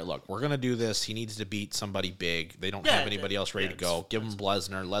with all right, look, we're going to do this. He needs to beat somebody big. They don't have anybody else ready to go. Give him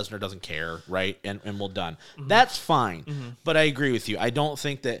Lesnar. Lesnar doesn't care, right? And we're done. That's fine. But I agree with you. I don't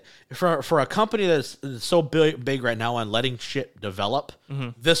think that for a company that's so big right now on letting shit develop,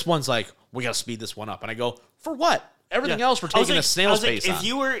 this one's like, we got to speed this one up. And I go, for what? Everything else we're taking a snail's pace on. If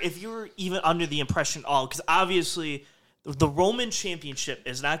you were even under the impression because obviously the Roman Championship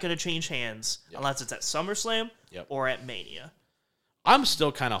is not going to change hands unless it's at SummerSlam or at Mania. I'm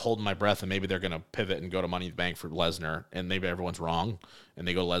still kind of holding my breath, and maybe they're going to pivot and go to Money in the Bank for Lesnar, and maybe everyone's wrong, and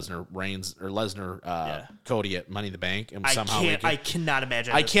they go Lesnar Reigns or Lesnar Cody at Money in the Bank, and I cannot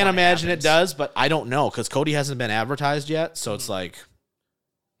imagine. I can't imagine it does, but I don't know because Cody hasn't been advertised yet, so it's like,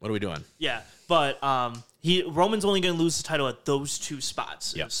 what are we doing? Yeah, but Roman's only going to lose the title at those two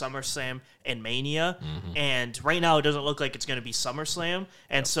spots, SummerSlam and Mania, and right now it doesn't look like it's going to be SummerSlam,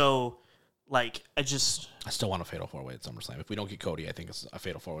 and so Like, I still want a fatal 4-way at SummerSlam. If we don't get Cody, I think a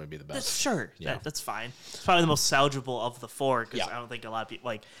fatal 4-way would be the best. Sure. Yeah. That's fine. It's probably the most salvageable of the four because I don't think a lot of people,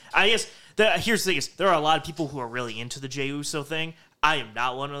 like, I guess, here's the thing is, there are a lot of people who are really into the Jey Uso thing. I am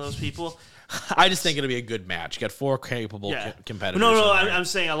not one of those people. I just think it'll be a good match. You got 4 capable competitors. No, I'm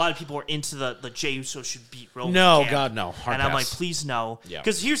saying a lot of people are into the Jey Uso should beat Roman. No, camp. God, no. Hard and pass. I'm like, please no. Yeah.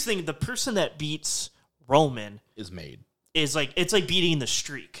 Because here's the thing, the person that beats Roman is made. Is like, it's like beating the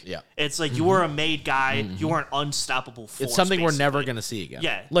streak. Yeah. It's like you are a made guy. You are an unstoppable force. It's something basically. we're never going to see again.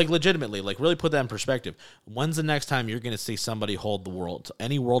 Yeah. Like, legitimately, like, really put that in perspective. When's the next time you're going to see somebody hold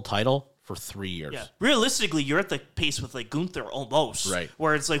any world title for 3 years? Yeah. Realistically, you're at the pace with, like, Gunther almost. Right.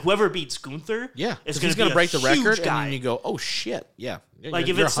 Where it's like, whoever beats Gunther Yeah. is He's going to break the record, guy. and then you go, oh, shit. Yeah. Like,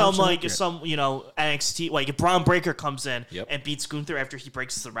 if it's some NXT, like, if Braun Breaker comes in and beats Gunther after he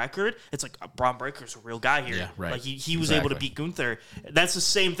breaks the record, it's like, Braun Breaker's a real guy here. Yeah, right. Like, he was able to beat Gunther. That's the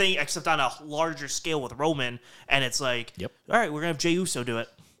same thing, except on a larger scale with Roman, and it's like, all right, we're going to have Jey Uso do it.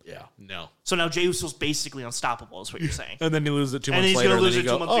 Yeah, no. So now Jey Uso's basically unstoppable, is what you're saying. And then he loses it 2 months and he's later. going to lose it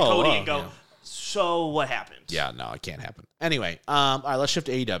 2 months to Cody and go, yeah. so what happened? Yeah, no, it can't happen. Anyway, all right, let's shift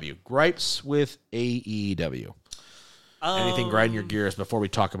to AEW. Gripes with AEW. Anything grinding your gears before we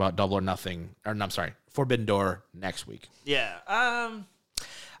talk about Double or Nothing? Or no, I'm sorry, Forbidden Door next week. Yeah.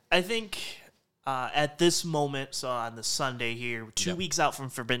 I think at this moment, so on the Sunday here, 2 weeks out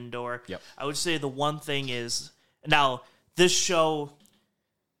from Forbidden Door, I would say the one thing is, now this show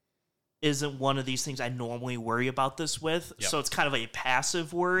isn't one of these things I normally worry about this with, so it's kind of a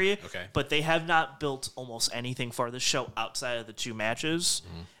passive worry. Okay. But they have not built almost anything for the show outside of the 2 matches,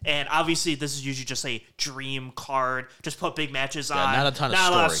 and obviously this is usually just a dream card. Just put big matches on. Not a ton of not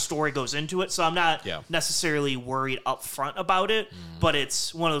story. a lot of story goes into it, so I'm not necessarily worried up front about it. But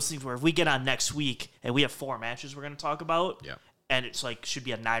it's one of those things where if we get on next week and we have 4 matches we're going to talk about. And it's like should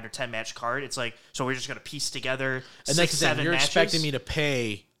be a 9 or 10 match card. It's like so we're just gonna piece together and 6, 7 you're matches. expecting me to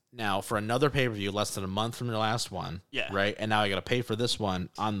pay now for another pay-per-view less than a month from the last one. Right? And now I got to pay for this one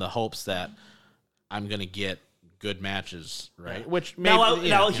on the hopes that I'm going to get good matches, right? Which maybe...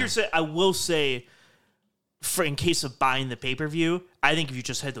 Here's it. I will say, for in case of buying the pay-per-view, I think if you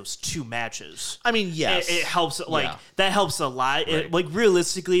just had those 2 matches... I mean, yes. It helps. That helps a lot. Right.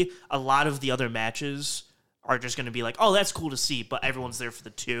 Realistically, a lot of the other matches are just going to be like, oh, that's cool to see, but everyone's there for the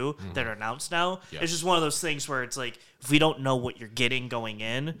 2 that are announced now. It's just one of those things where it's like, if we don't know what you're getting going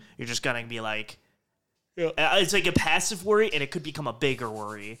in, you're just going to be like, it's like a passive worry, and it could become a bigger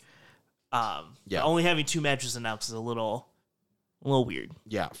worry. Only having 2 matches announced is a little weird.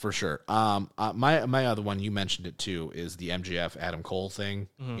 Yeah, for sure. My other one, you mentioned it too, is the MJF Adam Cole thing.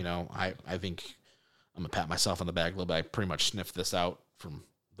 You know, I think I'm going to pat myself on the back a little bit. I pretty much sniffed this out from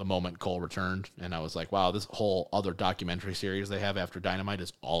the moment Cole returned, and I was like, wow, this whole other documentary series they have after Dynamite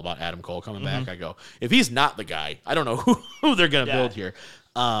is all about Adam Cole coming back. I go, if he's not the guy, I don't know who they're going to build here.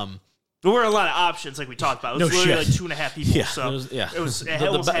 There were a lot of options, like we talked about. It was literally like 2.5 people.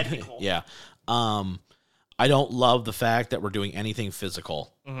 It had to be Cole. Yeah. I don't love the fact that we're doing anything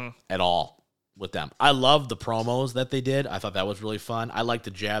physical at all with them. I love the promos that they did. I thought that was really fun. I like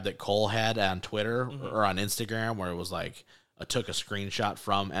the jab that Cole had on Twitter or on Instagram where it was like, I took a screenshot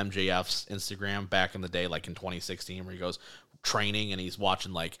from MJF's Instagram back in the day, like in 2016, where he goes training and he's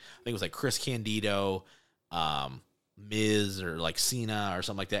watching like, I think it was like Chris Candido, Miz or like Cena or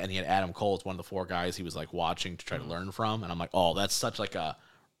something like that. And he had Adam Cole. It's one of the 4 guys he was like watching to try to learn from. And I'm like, oh, that's such like a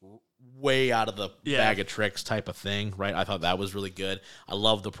way out of the bag of tricks type of thing, right? I thought that was really good. I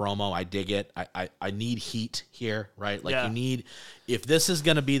love the promo. I dig it. I need heat here, right? Like you need, if this is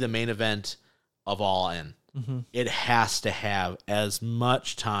going to be the main event of All In, it has to have as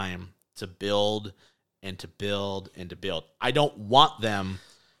much time to build and to build and to build. I don't want them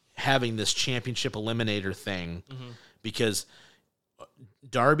having this championship eliminator thing because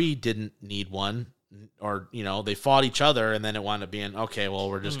Darby didn't need one, or they fought each other and then it wound up being okay. Well,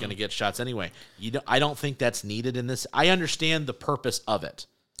 we're just going to get shots anyway. I don't think that's needed in this. I understand the purpose of it,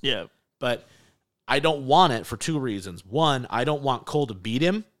 but I don't want it for 2 reasons. One, I don't want Cole to beat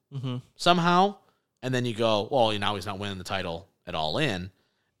him somehow. And then you go, well, now he's not winning the title at All In.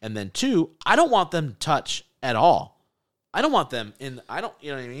 And then 2, I don't want them to touch at all. I don't want them you know what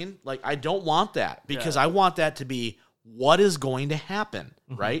I mean? Like, I don't want that because I want that to be what is going to happen,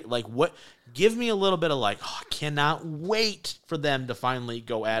 right? Like, give me a little bit of like, oh, I cannot wait for them to finally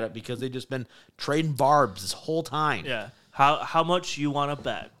go at it because they've just been trading barbs this whole time. Yeah. How much you want to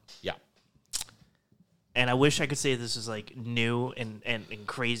bet? Yeah. And I wish I could say this is like new and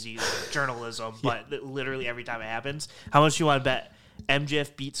crazy journalism, but literally every time it happens, how much you want to bet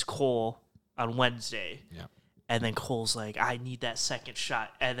MJF beats Cole on Wednesday? Yeah. And then Cole's like, I need that second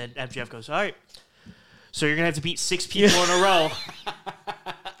shot. And then MJF goes, all right, so you're going to have to beat 6 people in a row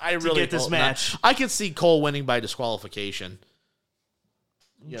I to get this match. I could see Cole winning by disqualification.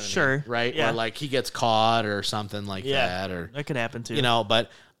 You know what I Sure. mean? Right? Yeah. Or like he gets caught or something like that. Or that could happen too.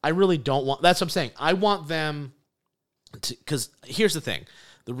 but I really don't want... That's what I'm saying. I want them to... Because here's the thing.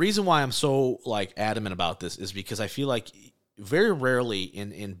 The reason why I'm so like adamant about this is because I feel like very rarely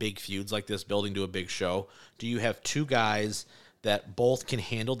in big feuds like this, building to a big show, do you have two guys that both can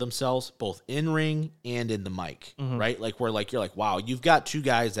handle themselves, both in ring and in the mic, right? Like where like you're like, wow, you've got two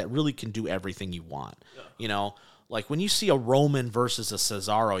guys that really can do everything you want. Yeah. Like when you see a Roman versus a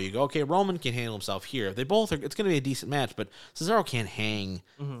Cesaro, you go, okay, Roman can handle himself here. They both are. It's going to be a decent match, but Cesaro can't hang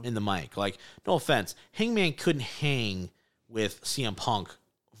in the mic. Like, no offense, Hangman couldn't hang with CM Punk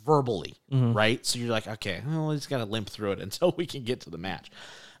verbally, right? So you're like, okay, well, he's got to limp through it until we can get to the match.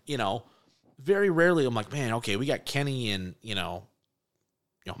 Very rarely I'm like, man, okay, we got Kenny and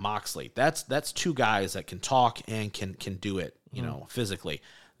Moxley. That's two guys that can talk and can do it, physically.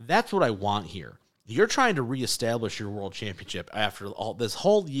 That's what I want here. You're trying to reestablish your world championship after all this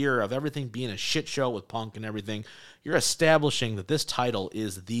whole year of everything being a shit show with Punk and everything. You're establishing that this title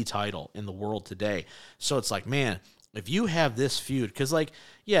is the title in the world today. So it's like, man, if you have this feud, because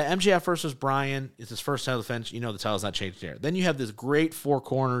MJF versus Bryan is his first title defense. The title's not changed there. Then you have this great four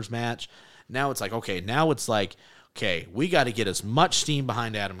corners match. Now it's like, okay, we got to get as much steam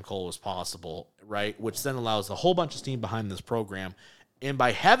behind Adam Cole as possible, right? Which then allows a whole bunch of steam behind this program. And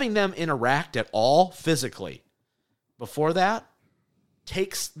by having them interact at all physically before that,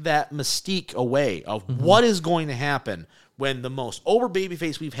 takes that mystique away of what is going to happen when the most over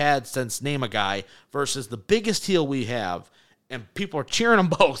babyface we've had since Name a Guy versus the biggest heel we have, and people are cheering them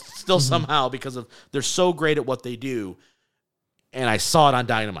both still somehow because they're so great at what they do. And I saw it on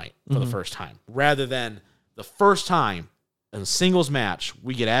Dynamite for the first time, rather than the first time in a singles match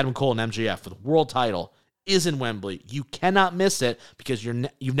we get Adam Cole and MJF for the world title is in Wembley. You cannot miss it because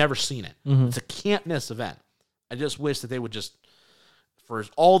you've never seen it. It's a can't miss event. I just wish that they would just, for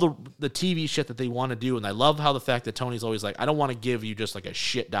all the TV shit that they want to do, and I love how the fact that Tony's always like, I don't want to give you just like a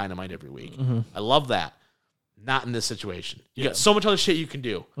shit Dynamite every week. I love that. Not in this situation. You got so much other shit you can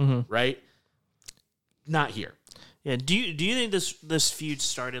do, right? Not here. Yeah. Do you think this feud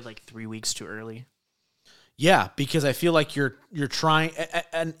started like 3 weeks too early? Yeah, because I feel like you're trying,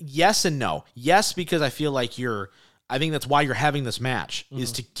 and yes and no. Yes, because I feel like I think that's why you're having this match,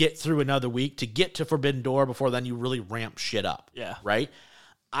 is to get through another week, to get to Forbidden Door before then you really ramp shit up. Yeah. Right?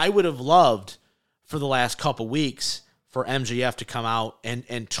 I would have loved for the last couple weeks for MJF to come out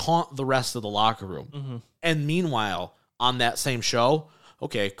and taunt the rest of the locker room. And meanwhile, on that same show,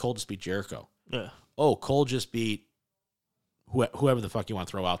 okay, Cole just beat Jericho. Yeah. Oh, Cole just beat whoever the fuck you want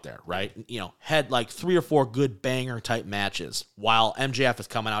to throw out there, right? Had like 3 or 4 good banger type matches while MJF is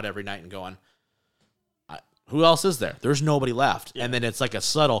coming out every night and going, who else is there? There's nobody left. Yeah. And then it's like a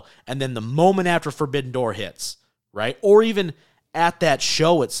subtle, and then the moment after Forbidden Door hits, right? Or even at that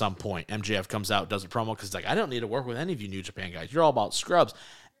show at some point, MJF comes out, does a promo because it's like, I don't need to work with any of you New Japan guys. You're all about scrubs.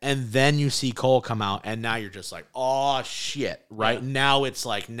 And then you see Cole come out, and now you're just like, oh, shit, right? Yeah. Now it's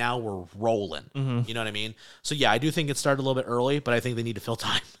like, now we're rolling. You know what I mean? So, yeah, I do think it started a little bit early, but I think they need to fill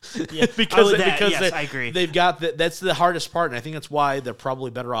time. Yeah, because I agree. They've got that's the hardest part, and I think that's why they're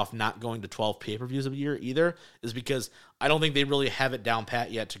probably better off not going to 12 pay-per-views a year either, is because I don't think they really have it down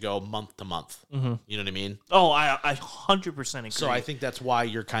pat yet to go month to month. You know what I mean? Oh, I 100% agree. So I think that's why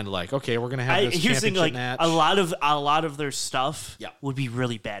you're kind of like, okay, we're going to have this championship match. A lot of their stuff would be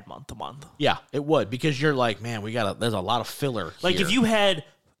really bad month to month. Yeah, it would, because you're like, man, there's a lot of filler Like here. If you had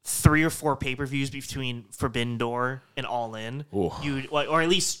 3 or 4 pay-per-views between Forbidden Door and All In, or at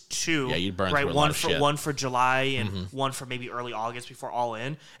least 2. Yeah, you'd burn right? through a lot of shit. One for July and one for maybe early August before All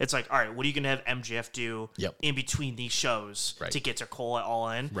In. It's like, all right, what are you going to have MJF do in between these shows to get to Cole at All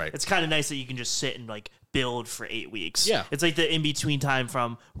In? Right. It's kind of nice that you can just sit and like build for 8 weeks. Yeah. It's like the in-between time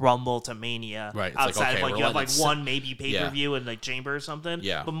from Rumble to Mania. Right. It's outside like, okay, of you have like one maybe pay-per-view and like Chamber or something.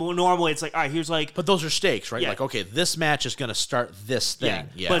 Yeah. But more normally it's like, all right, here's like... But those are stakes, right? Like, okay, this match is going to start this thing.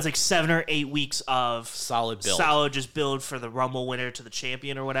 Yeah. But it's like 7 or 8 weeks of... Solid build. Just build for the Rumble winner to the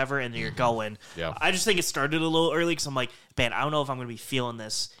champion or whatever, and then you're going. Yeah. I just think it started a little early because I'm like, man, I don't know if I'm going to be feeling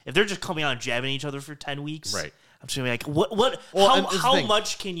this. If they're just coming out and jabbing each other for 10 weeks... Right. I'm just going to be like, how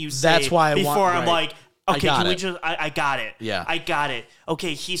much can you say That's why before I'm like, Okay, got can we it. just? I got it. Yeah. I got it.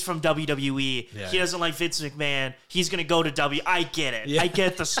 Okay, he's from WWE. Yeah. He doesn't like Vince McMahon. He's gonna go to W. I get it. Yeah. I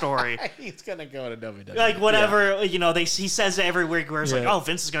get the story. He's gonna go to WWE. Like whatever he says it every week where it's like, Yeah. oh,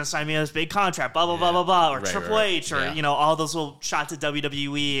 Vince is gonna sign me on this big contract, blah blah blah blah blah, or Right, Triple right. H, or Yeah. all those little shots at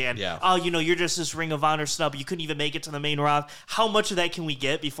WWE, and Yeah. oh, you're just this Ring of Honor snub. You couldn't even make it to the main roster. How much of that can we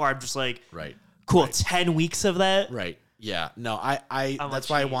get before I'm just like, Right. cool, 10 weeks of that? Right. Yeah. No, I I'm that's like,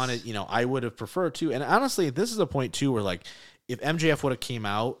 why I geez. wanted, I would have preferred to. And honestly, this is a point too where like if MJF would have came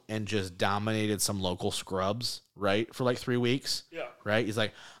out and just dominated some local scrubs, right, for like 3 weeks, Yeah. right? He's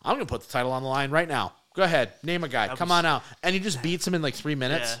like, I'm gonna put the title on the line right now. Go ahead, name a guy. Come on out. And he just beats him in like 3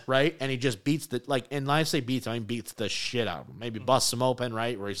 minutes, Yeah. right? And he just beats and when I say beats, I mean beats the shit out of him. Maybe busts him open,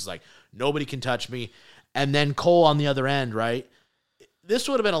 right? Where he's just like, nobody can touch me. And then Cole on the other end, right? This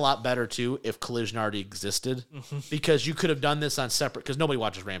would have been a lot better too if Collision already existed, because you could have done this on separate, because nobody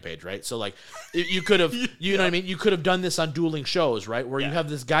watches Rampage, right? So like you could have, you know what I mean? You could have done this on dueling shows, right? Where you have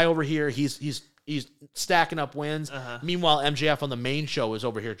this guy over here, he's stacking up wins. Meanwhile, MJF on the main show is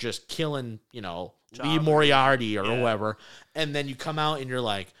over here just killing, Lee Moriarty or whoever. And then you come out and you're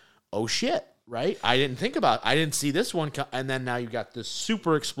like, oh shit, right? I didn't see this one. And then now you got this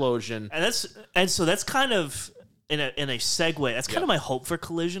super explosion. And so that's kind of in a segue. That's kind of my hope for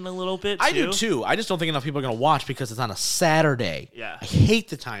Collision a little bit. I do too. I just don't think enough people are going to watch because it's on a Saturday. Yeah. I hate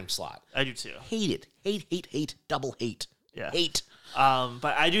the time slot. I do too. Hate it. Hate. Double hate. Yeah. Hate.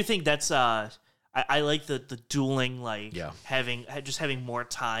 But I do think that's I like the dueling, like having more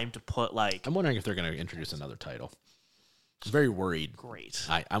time to put like. I'm wondering if they're going to introduce another title. I'm very worried. Great.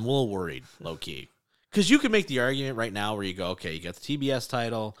 I'm a little worried, low key. Because you can make the argument right now where you go, okay, you got the TBS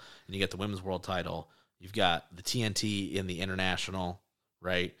title and you get the Women's World title. You've got the TNT in the international,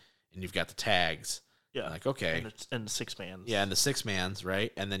 right? And you've got the tags. Yeah. Like, okay. And the 6-man. Yeah, and the 6-mans,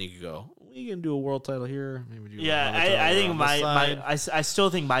 right? And then you could go, we can do a world title here. Maybe do Yeah, another title I think on this side. I still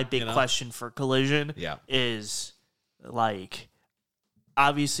think my big question for Collision is like,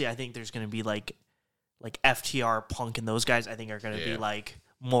 obviously I think there's going to be like FTR, Punk, and those guys I think are going to be like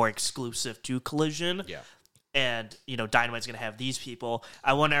more exclusive to Collision. Yeah. And, Dynamite's going to have these people.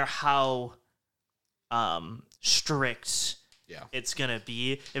 I wonder how strict it's going to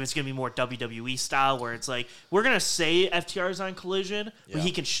be. If it's going to be more WWE style where it's like, we're going to say FTR's on Collision, but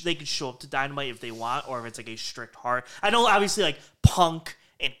they can show up to Dynamite if they want, or if it's like a strict hard. I know obviously like Punk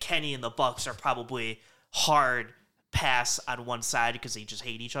and Kenny and the Bucks are probably hard pass on one side because they just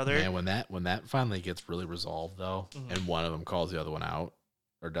hate each other. Man, when that finally gets really resolved though, and one of them calls the other one out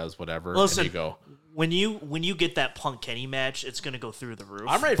or does whatever, Listen, and you go, when you get that Punk Kenny match, it's going to go through the roof.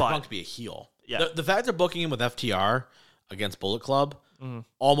 I'm ready for Punk to be a heel. Yeah. The fact they're booking him with FTR against Bullet Club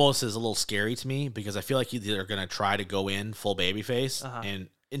almost is a little scary to me, because I feel like they're going to try to go in full babyface, and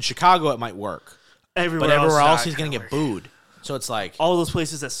in Chicago it might work, everywhere else he's going to get booed. So it's like all those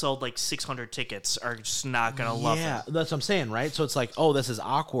places that sold like 600 tickets are just not going to love it. Yeah, that's what I'm saying, right? So it's like, oh, this is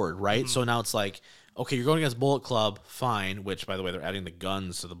awkward, right? So now it's like, okay, you're going against Bullet Club, fine. Which, by the way, they're adding the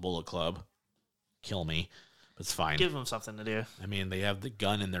guns to the Bullet Club. Kill me, but it's fine. Give them something to do. I mean, they have the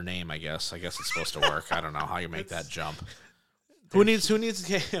gun in their name. I guess it's supposed to work. I don't know how you make that jump. Who needs? We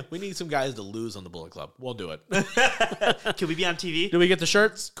need some guys to lose on the Bullet Club. We'll do it. Can we be on TV? Do we get the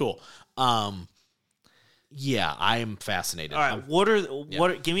shirts? Cool. Yeah, I am fascinated. All right. What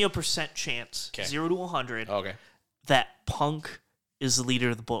are? Give me a percent chance, 0 to 100, Okay. that Punk is the leader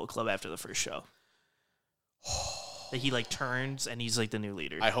of the Bullet Club after the first show. That he like turns and he's like the new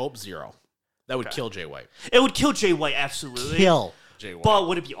leader. I hope 0. That would kill Jay White. It would kill Jay White, absolutely. Kill Jay White. But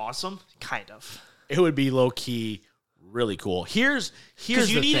would it be awesome? Kind of. It would be low key, really cool. Here's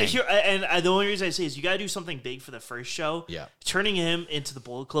you need thing. and the only reason I say is you got to do something big for the first show. Yeah. Turning him into the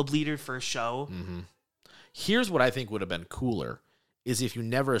Bullet Club leader first show. Here's what I think would have been cooler is if you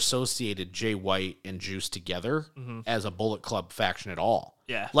never associated Jay White and Juice together as a Bullet Club faction at all.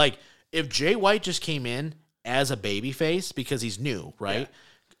 Yeah. Like if Jay White just came in as a babyface because he's new, right?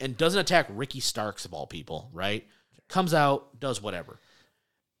 Yeah. And doesn't attack Ricky Starks of all people, right? Comes out, does whatever.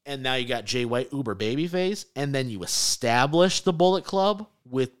 And now you got Jay White uber babyface, and then you establish the Bullet Club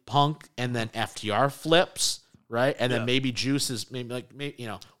with Punk, and then FTR flips, right? And then maybe Juice is maybe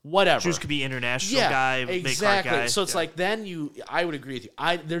whatever. Juice could be international guy, exactly. big card guy. So it's like then I would agree with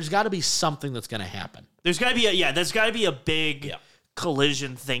you. There's got to be something that's going to happen. There's got to be a big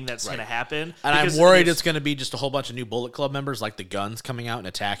collision thing that's going to happen. And I'm worried it's going to be just a whole bunch of new Bullet Club members, like the Guns coming out and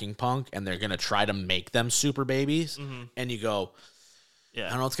attacking Punk, and they're going to try to make them super babies. And you go, I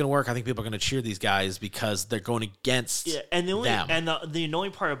don't know what's going to work. I think people are going to cheer these guys because they're going against and the only them. and the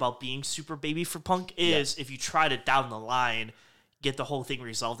annoying part about being super baby for Punk is if you try to down the line get the whole thing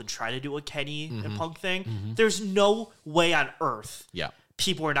resolved and try to do a Kenny and Punk thing, there's no way on earth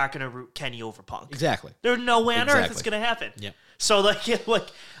people are not going to root Kenny over Punk. Exactly. There's no way on earth it's going to happen. Yeah. So like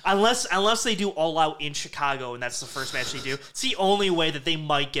unless they do All Out in Chicago and that's the first match they do, it's the only way that they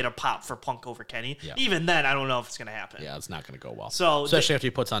might get a pop for Punk over Kenny. Yeah. Even then, I don't know if it's going to happen. Yeah, it's not going to go well. So especially after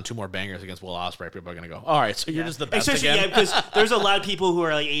he puts on 2 more bangers against Will Ospreay, people are going to go, all right, so you're just the best again. Yeah, because there's a lot of people who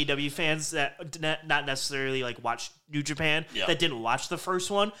are like AEW fans that not necessarily like watch New Japan that didn't watch the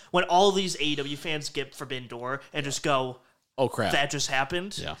first one. When all these AEW fans get Forbidden Door and just go, oh crap, that just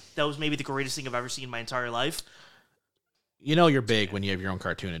happened. Yeah, that was maybe the greatest thing I've ever seen in my entire life. You know you're big when you have your own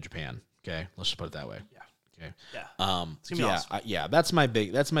cartoon in Japan. Okay, let's just put it that way. Yeah. Okay. Yeah. It's gonna be awesome.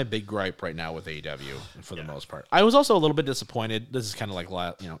 That's my big gripe right now with AEW for the most part. I was also a little bit disappointed. This is kind of like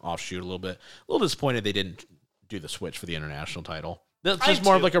offshoot a little bit. A little disappointed they didn't do the switch for the international title. That's just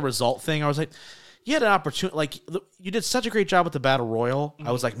more of like a result thing. I was like, you had an opportunity. Like you did such a great job with the Battle Royal.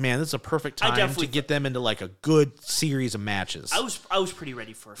 I was like, man, this is a perfect time to get them into like a good series of matches. I was pretty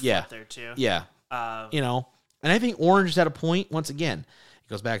ready for a flip there too. Yeah. And I think Orange is at a point, once again, it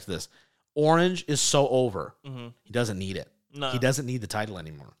goes back to this. Orange is so over. He doesn't need it. No. He doesn't need the title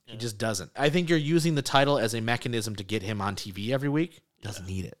anymore. Yeah. He just doesn't. I think you're using the title as a mechanism to get him on TV every week. He doesn't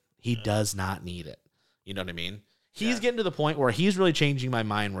need it. He does not need it. You know what I mean? He's getting to the point where he's really changing my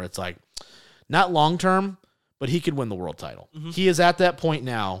mind where it's like, not long term, but he could win the world title. He is at that point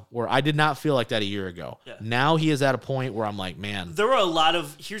now where I did not feel like that a year ago. Yeah. Now he is at a point where I'm like, man. There were a lot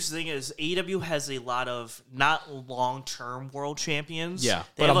of, here's the thing is, AEW has a lot of not long-term world champions. Yeah,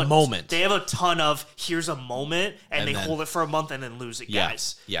 but a moment. They have a ton of, here's a moment, and they hold it for a month and then lose it,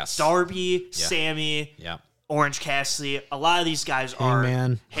 guys. Yes. Darby, Sammy, Orange Cassidy, a lot of these guys are.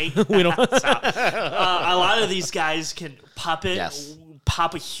 Man. Hey, we don't. A lot of these guys can pop it. Yes.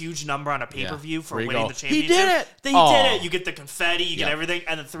 Pop a huge number on a pay-per-view for winning the championship. He did it! They did it! You get the confetti, you get everything,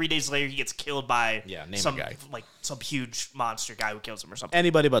 and then 3 days later he gets killed by some huge monster guy who kills him or something.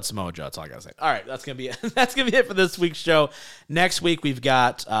 Anybody but Samoa Joe, that's all I gotta say. All right, that's gonna be it. That's gonna be it for this week's show. Next week we've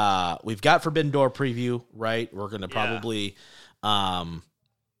got Forbidden Door preview, right? We're gonna probably I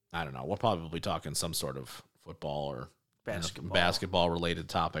don't know, we'll probably be talking some sort of football or basketball related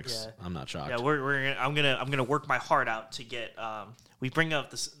topics. Yeah. I'm not shocked. Yeah, I'm gonna work my heart out to get. We bring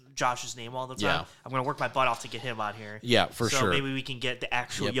up Josh's name all the time. Yeah. I'm gonna work my butt off to get him on here. Yeah, for sure. So maybe we can get the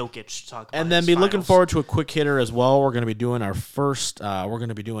actual Jokic to talk about. And then be looking forward to a quick hitter as well. We're gonna be doing our first. We're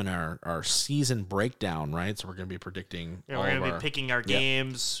gonna be doing our season breakdown, right? So we're gonna be predicting. Yeah, we're gonna be picking our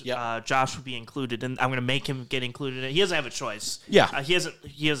games. Josh will be included, and I'm gonna make him get included. He doesn't have a choice. Yeah, he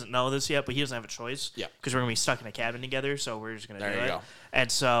doesn't know this yet, but he doesn't have a choice. Yeah, because we're gonna be stuck in a cabin together, so we're just gonna do it. There you go.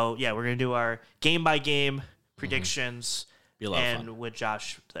 And so we're gonna do our game by game predictions. Be a lot of fun. With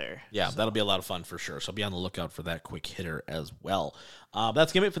Josh there. Yeah, that'll be a lot of fun for sure. So be on the lookout for that quick hitter as well.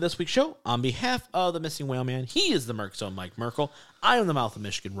 That's going to be it for this week's show. On behalf of the Missing Whale Man, he is the Merc Zone Mike Merkel. I am the Mouth of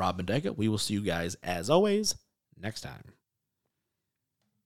Michigan, Rob Mendega. We will see you guys, as always, next time.